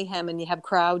have mayhem, and you have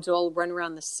crowds all run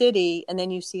around the city, and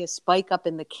then you see a spike up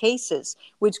in the cases,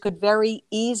 which could very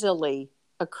easily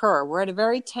occur. We're at a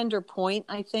very tender point,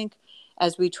 I think,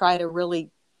 as we try to really,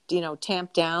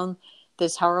 tamp down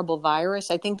this horrible virus.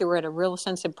 I think that we're at a real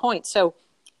sensitive point. So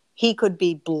he could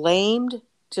be blamed,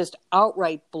 just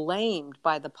outright blamed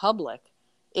by the public,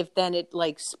 if then it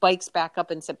spikes back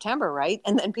up in September, right?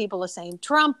 And then people are saying,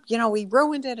 Trump, we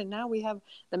ruined it, and now we have,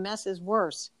 the mess is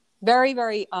worse. Very,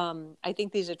 very, I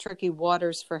think these are tricky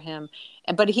waters for him.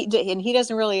 But he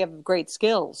doesn't really have great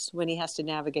skills when he has to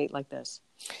navigate like this.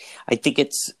 I think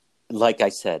it's, like I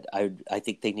said, I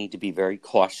think they need to be very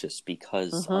cautious,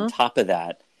 because on top of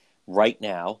that, right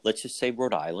now, let's just say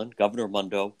Rhode Island, Governor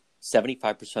Raimondo,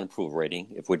 75% approval rating,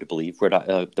 if we're to believe.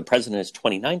 The president has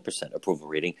 29% approval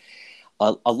rating.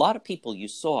 A lot of people you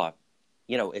saw,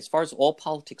 as far as all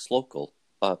politics local,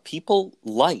 people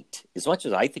liked, as much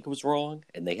as I think it was wrong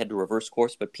and they had to reverse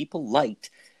course, but people liked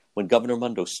when Governor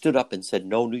Raimondo stood up and said,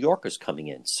 no New Yorkers coming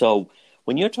in. So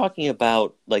when you're talking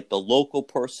about like the local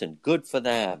person, good for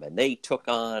them, and they took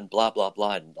on blah, blah,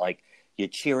 blah, and like you're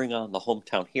cheering on the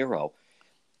hometown hero,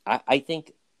 I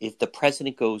think if the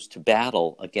president goes to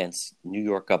battle against New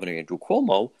York Governor Andrew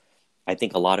Cuomo, I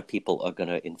think a lot of people are going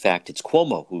to, in fact, it's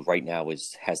Cuomo who right now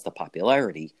has the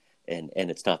popularity, and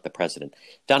it's not the president.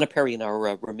 Donna Perry, in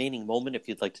our remaining moment, if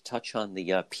you'd like to touch on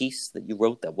the piece that you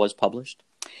wrote that was published.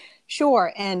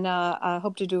 Sure, and I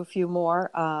hope to do a few more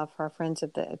for our friends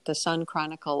at the Sun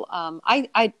Chronicle.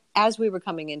 I as we were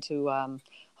coming into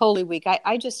Holy Week,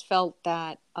 I just felt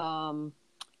that there's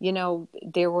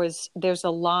a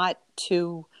lot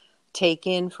to take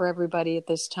in for everybody at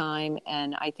this time,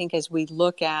 and I think as we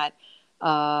look at,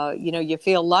 you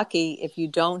feel lucky if you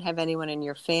don't have anyone in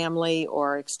your family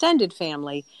or extended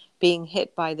family being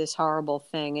hit by this horrible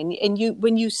thing, and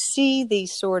when you see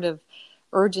these sort of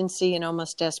urgency and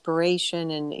almost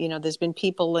desperation, and there's been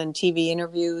people in TV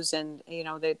interviews, and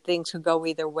that things could go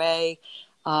either way,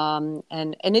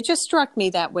 and it just struck me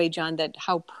that way, John, that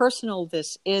how personal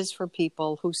this is for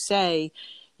people who say,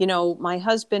 my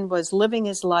husband was living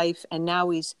his life and now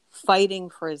he's fighting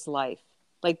for his life.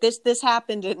 Like this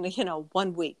happened in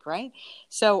 1 week, right?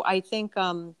 So I think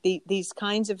these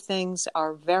kinds of things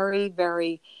are very,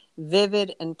 very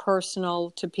vivid and personal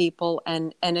to people.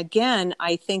 And again,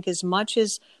 I think as much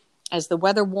as the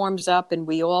weather warms up and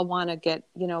we all want to get,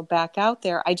 back out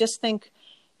there, I just think,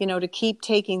 to keep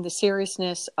taking the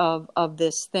seriousness of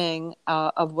this thing,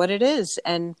 of what it is.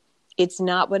 And it's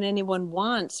not what anyone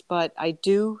wants, but I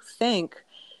do think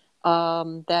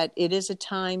that it is a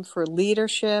time for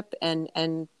leadership.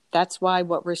 And that's why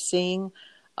what we're seeing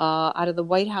out of the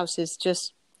White House is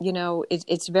just,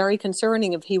 it's very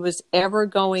concerning. If he was ever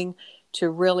going to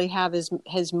really have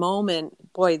his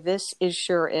moment, boy, this is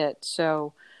sure it.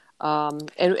 So,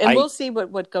 and we'll see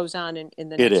what goes on in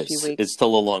the next few weeks. It's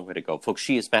still a long way to go. Folks,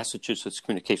 she is Massachusetts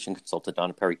communication consultant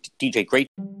Donna Perry. DJ, great.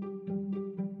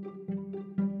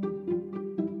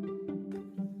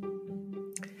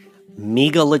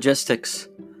 MEGA Logistics.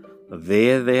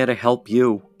 They're there to help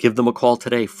you. Give them a call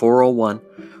today,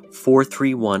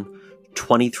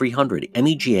 401-431-2300.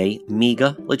 MEGA,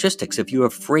 MEGA Logistics. If you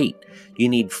have freight, you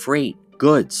need freight,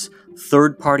 goods,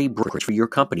 third-party brokerage for your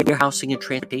company, warehousing and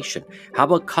transportation. How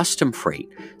about custom freight,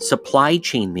 supply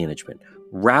chain management,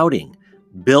 routing,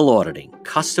 bill auditing,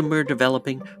 customer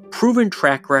developing, proven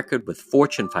track record with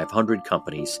Fortune 500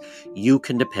 companies. You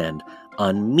can depend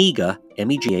on MEGA,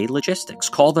 MEGA Logistics.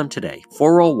 Call them today,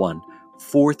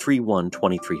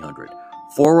 401-431-2300.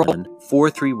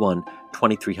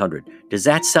 401-431-2300. Does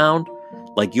that sound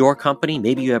like your company?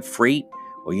 Maybe you have freight,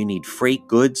 or you need freight,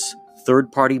 goods,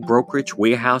 third-party brokerage,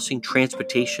 warehousing,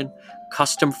 transportation,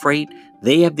 custom freight.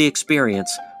 They have the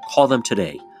experience. Call them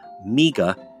today.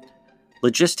 MEGA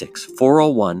Logistics,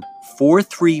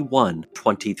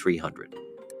 401-431-2300.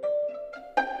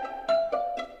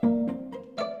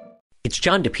 It's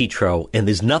John DePietro, and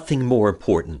there's nothing more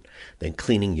important than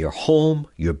cleaning your home,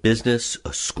 your business,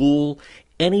 a school,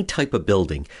 any type of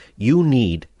building. You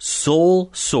need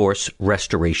Soul Source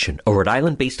Restoration, a Rhode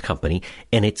Island-based company,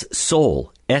 and it's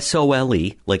Soul,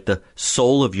 S-O-L-E, like the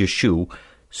sole of your shoe,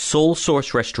 Soul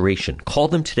Source Restoration. Call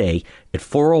them today at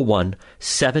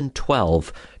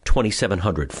 401-712-2700.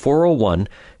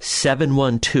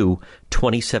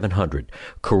 401-712-2700.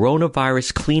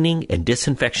 Coronavirus Cleaning and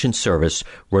Disinfection Service,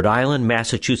 Rhode Island,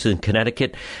 Massachusetts, and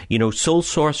Connecticut. Soul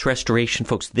Source Restoration,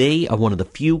 folks, they are one of the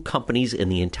few companies in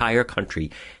the entire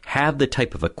country have the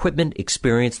type of equipment,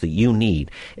 experience that you need.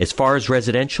 As far as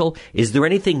residential, is there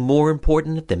anything more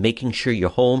important than making sure your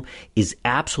home is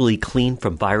absolutely clean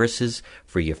from viruses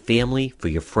for your family, for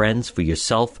your friends, for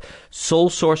yourself? Soul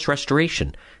Source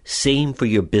Restoration. Same for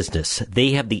your business.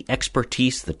 They have the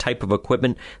expertise, the type of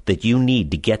equipment that you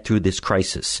need to get through this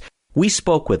crisis. We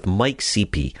spoke with Mike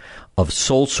Seepy of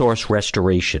Soul Source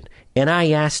Restoration, and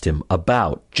I asked him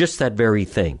about just that very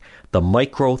thing, the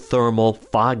microthermal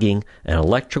fogging and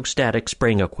electrostatic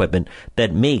spraying equipment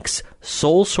that makes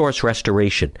Soul Source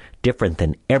Restoration different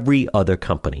than every other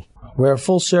company. We're a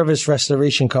full-service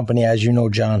restoration company, as you know,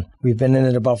 John. We've been in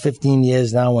it about 15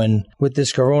 years now, and with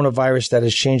this coronavirus that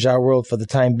has changed our world for the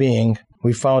time being,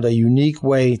 we found a unique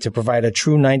way to provide a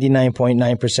true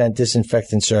 99.9%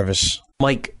 disinfectant service.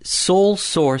 Mike, Soul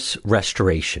Source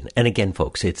Restoration, and again,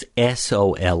 folks, it's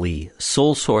S-O-L-E,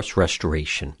 Soul Source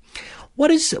Restoration.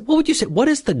 What would you say, what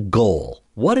is the goal?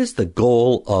 What is the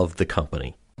goal of the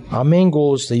company? Our main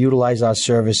goal is to utilize our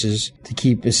services to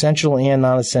keep essential and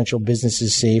non-essential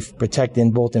businesses safe,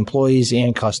 protecting both employees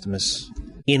and customers.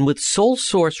 And with Sole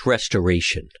Source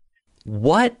Restoration,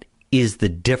 what is the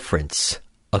difference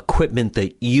equipment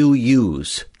that you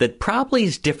use that probably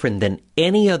is different than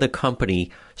any other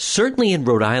company, certainly in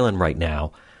Rhode Island right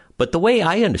now? But the way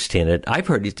I understand it, I've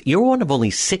heard it, you're one of only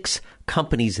 6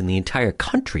 companies in the entire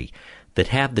country that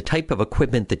have the type of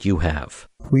equipment that you have.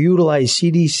 We utilize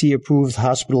CDC-approved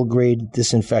hospital-grade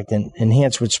disinfectant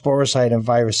enhanced with sporicide and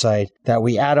viricide that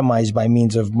we atomize by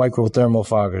means of microthermal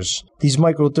foggers. These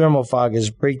microthermal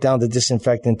foggers break down the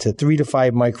disinfectant to 3 to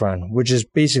 5 micron, which is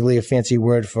basically a fancy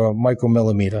word for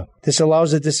micromillimeter. This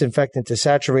allows the disinfectant to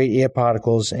saturate air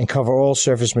particles and cover all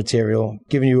surface material,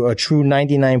 giving you a true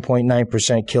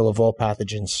 99.9% kill of all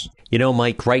pathogens. You know,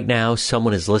 Mike, right now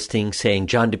someone is listening saying,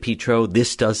 John DePietro,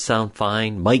 this does sound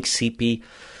fine. Mike Seepy,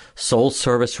 Sole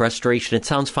Source Restoration, it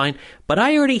sounds fine. But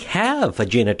I already have a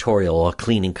janitorial or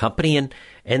cleaning company, and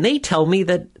they tell me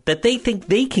that they think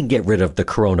they can get rid of the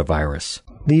coronavirus.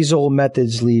 These old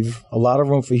methods leave a lot of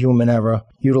room for human error,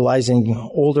 utilizing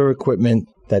older equipment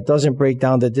that doesn't break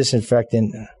down the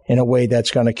disinfectant in a way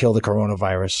that's going to kill the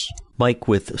coronavirus. Mike,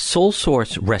 with Sole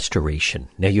Source Restoration,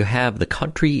 now you have the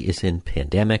country is in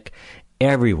pandemic.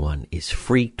 Everyone is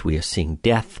freaked. We are seeing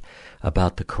death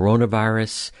about the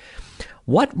coronavirus.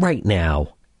 What right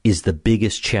now is the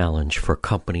biggest challenge for a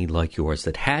company like yours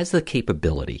that has the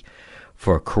capability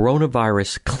for a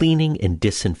coronavirus cleaning and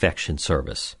disinfection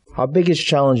service? Our biggest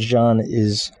challenge, John,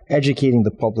 is educating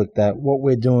the public that what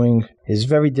we're doing is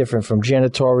very different from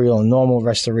janitorial and normal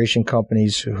restoration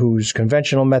companies whose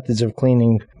conventional methods of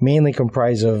cleaning mainly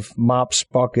comprise of mops,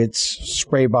 buckets,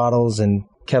 spray bottles, and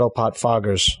kettle pot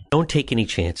foggers. Don't take any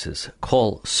chances.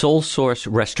 Call Sole Source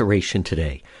Restoration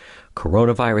today.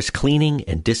 Coronavirus cleaning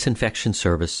and disinfection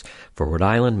service for Rhode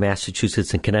Island,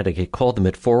 Massachusetts, and Connecticut. Call them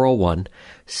at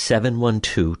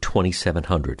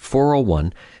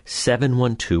 401-712-2700.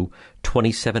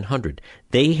 401-712-2700.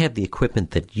 They have the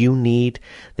equipment that you need.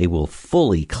 They will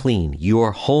fully clean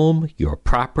your home, your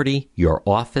property, your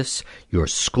office, your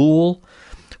school,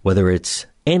 whether it's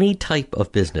any type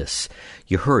of business.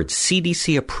 You heard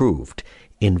CDC approved.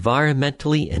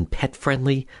 Environmentally and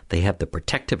pet-friendly. They have the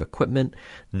protective equipment.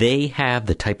 They have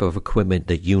the type of equipment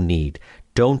that you need.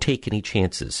 Don't take any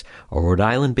chances. A Rhode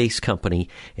Island-based company,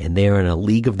 and they're in a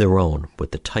league of their own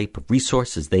with the type of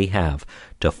resources they have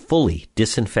to fully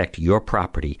disinfect your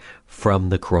property from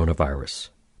the coronavirus.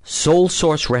 Sole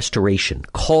Source Restoration.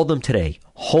 Call them today.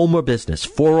 Home or business,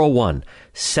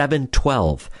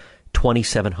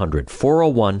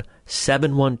 401-712-2700.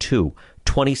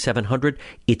 401-712-2700.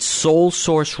 It's Sole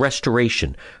Source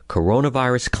Restoration,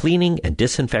 coronavirus cleaning and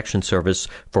disinfection service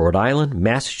for Rhode Island,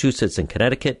 Massachusetts, and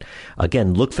Connecticut.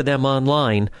 Again, look for them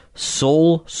online,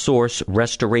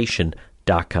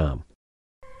 solesourcerestoration.com.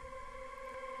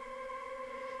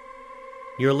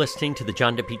 You're listening to the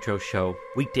John DePietro Show.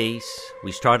 Weekdays,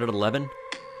 we start at 11.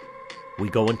 We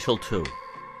go until 2.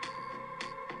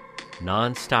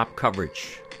 Non-stop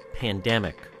coverage,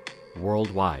 pandemic,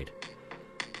 worldwide.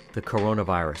 The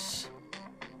coronavirus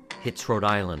hits Rhode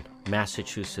Island,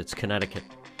 Massachusetts, Connecticut.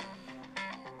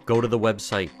 Go to the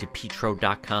website,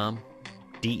 depetro.com,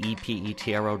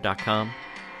 DEPETRO.com.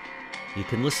 You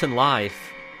can listen live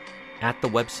at the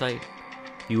website.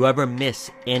 If you ever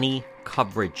miss any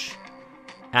coverage,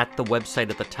 at the website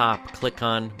at the top, click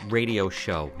on Radio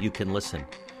Show. You can listen.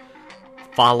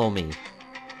 Follow me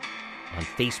on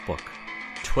Facebook,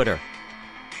 Twitter,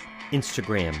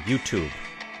 Instagram, YouTube.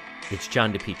 It's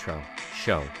John DePietro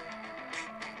Show.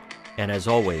 And as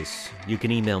always, you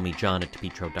can email me,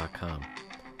 john@depetro.com.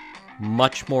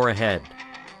 Much more ahead.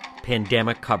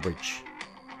 Pandemic coverage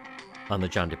on the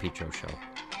John DePietro Show.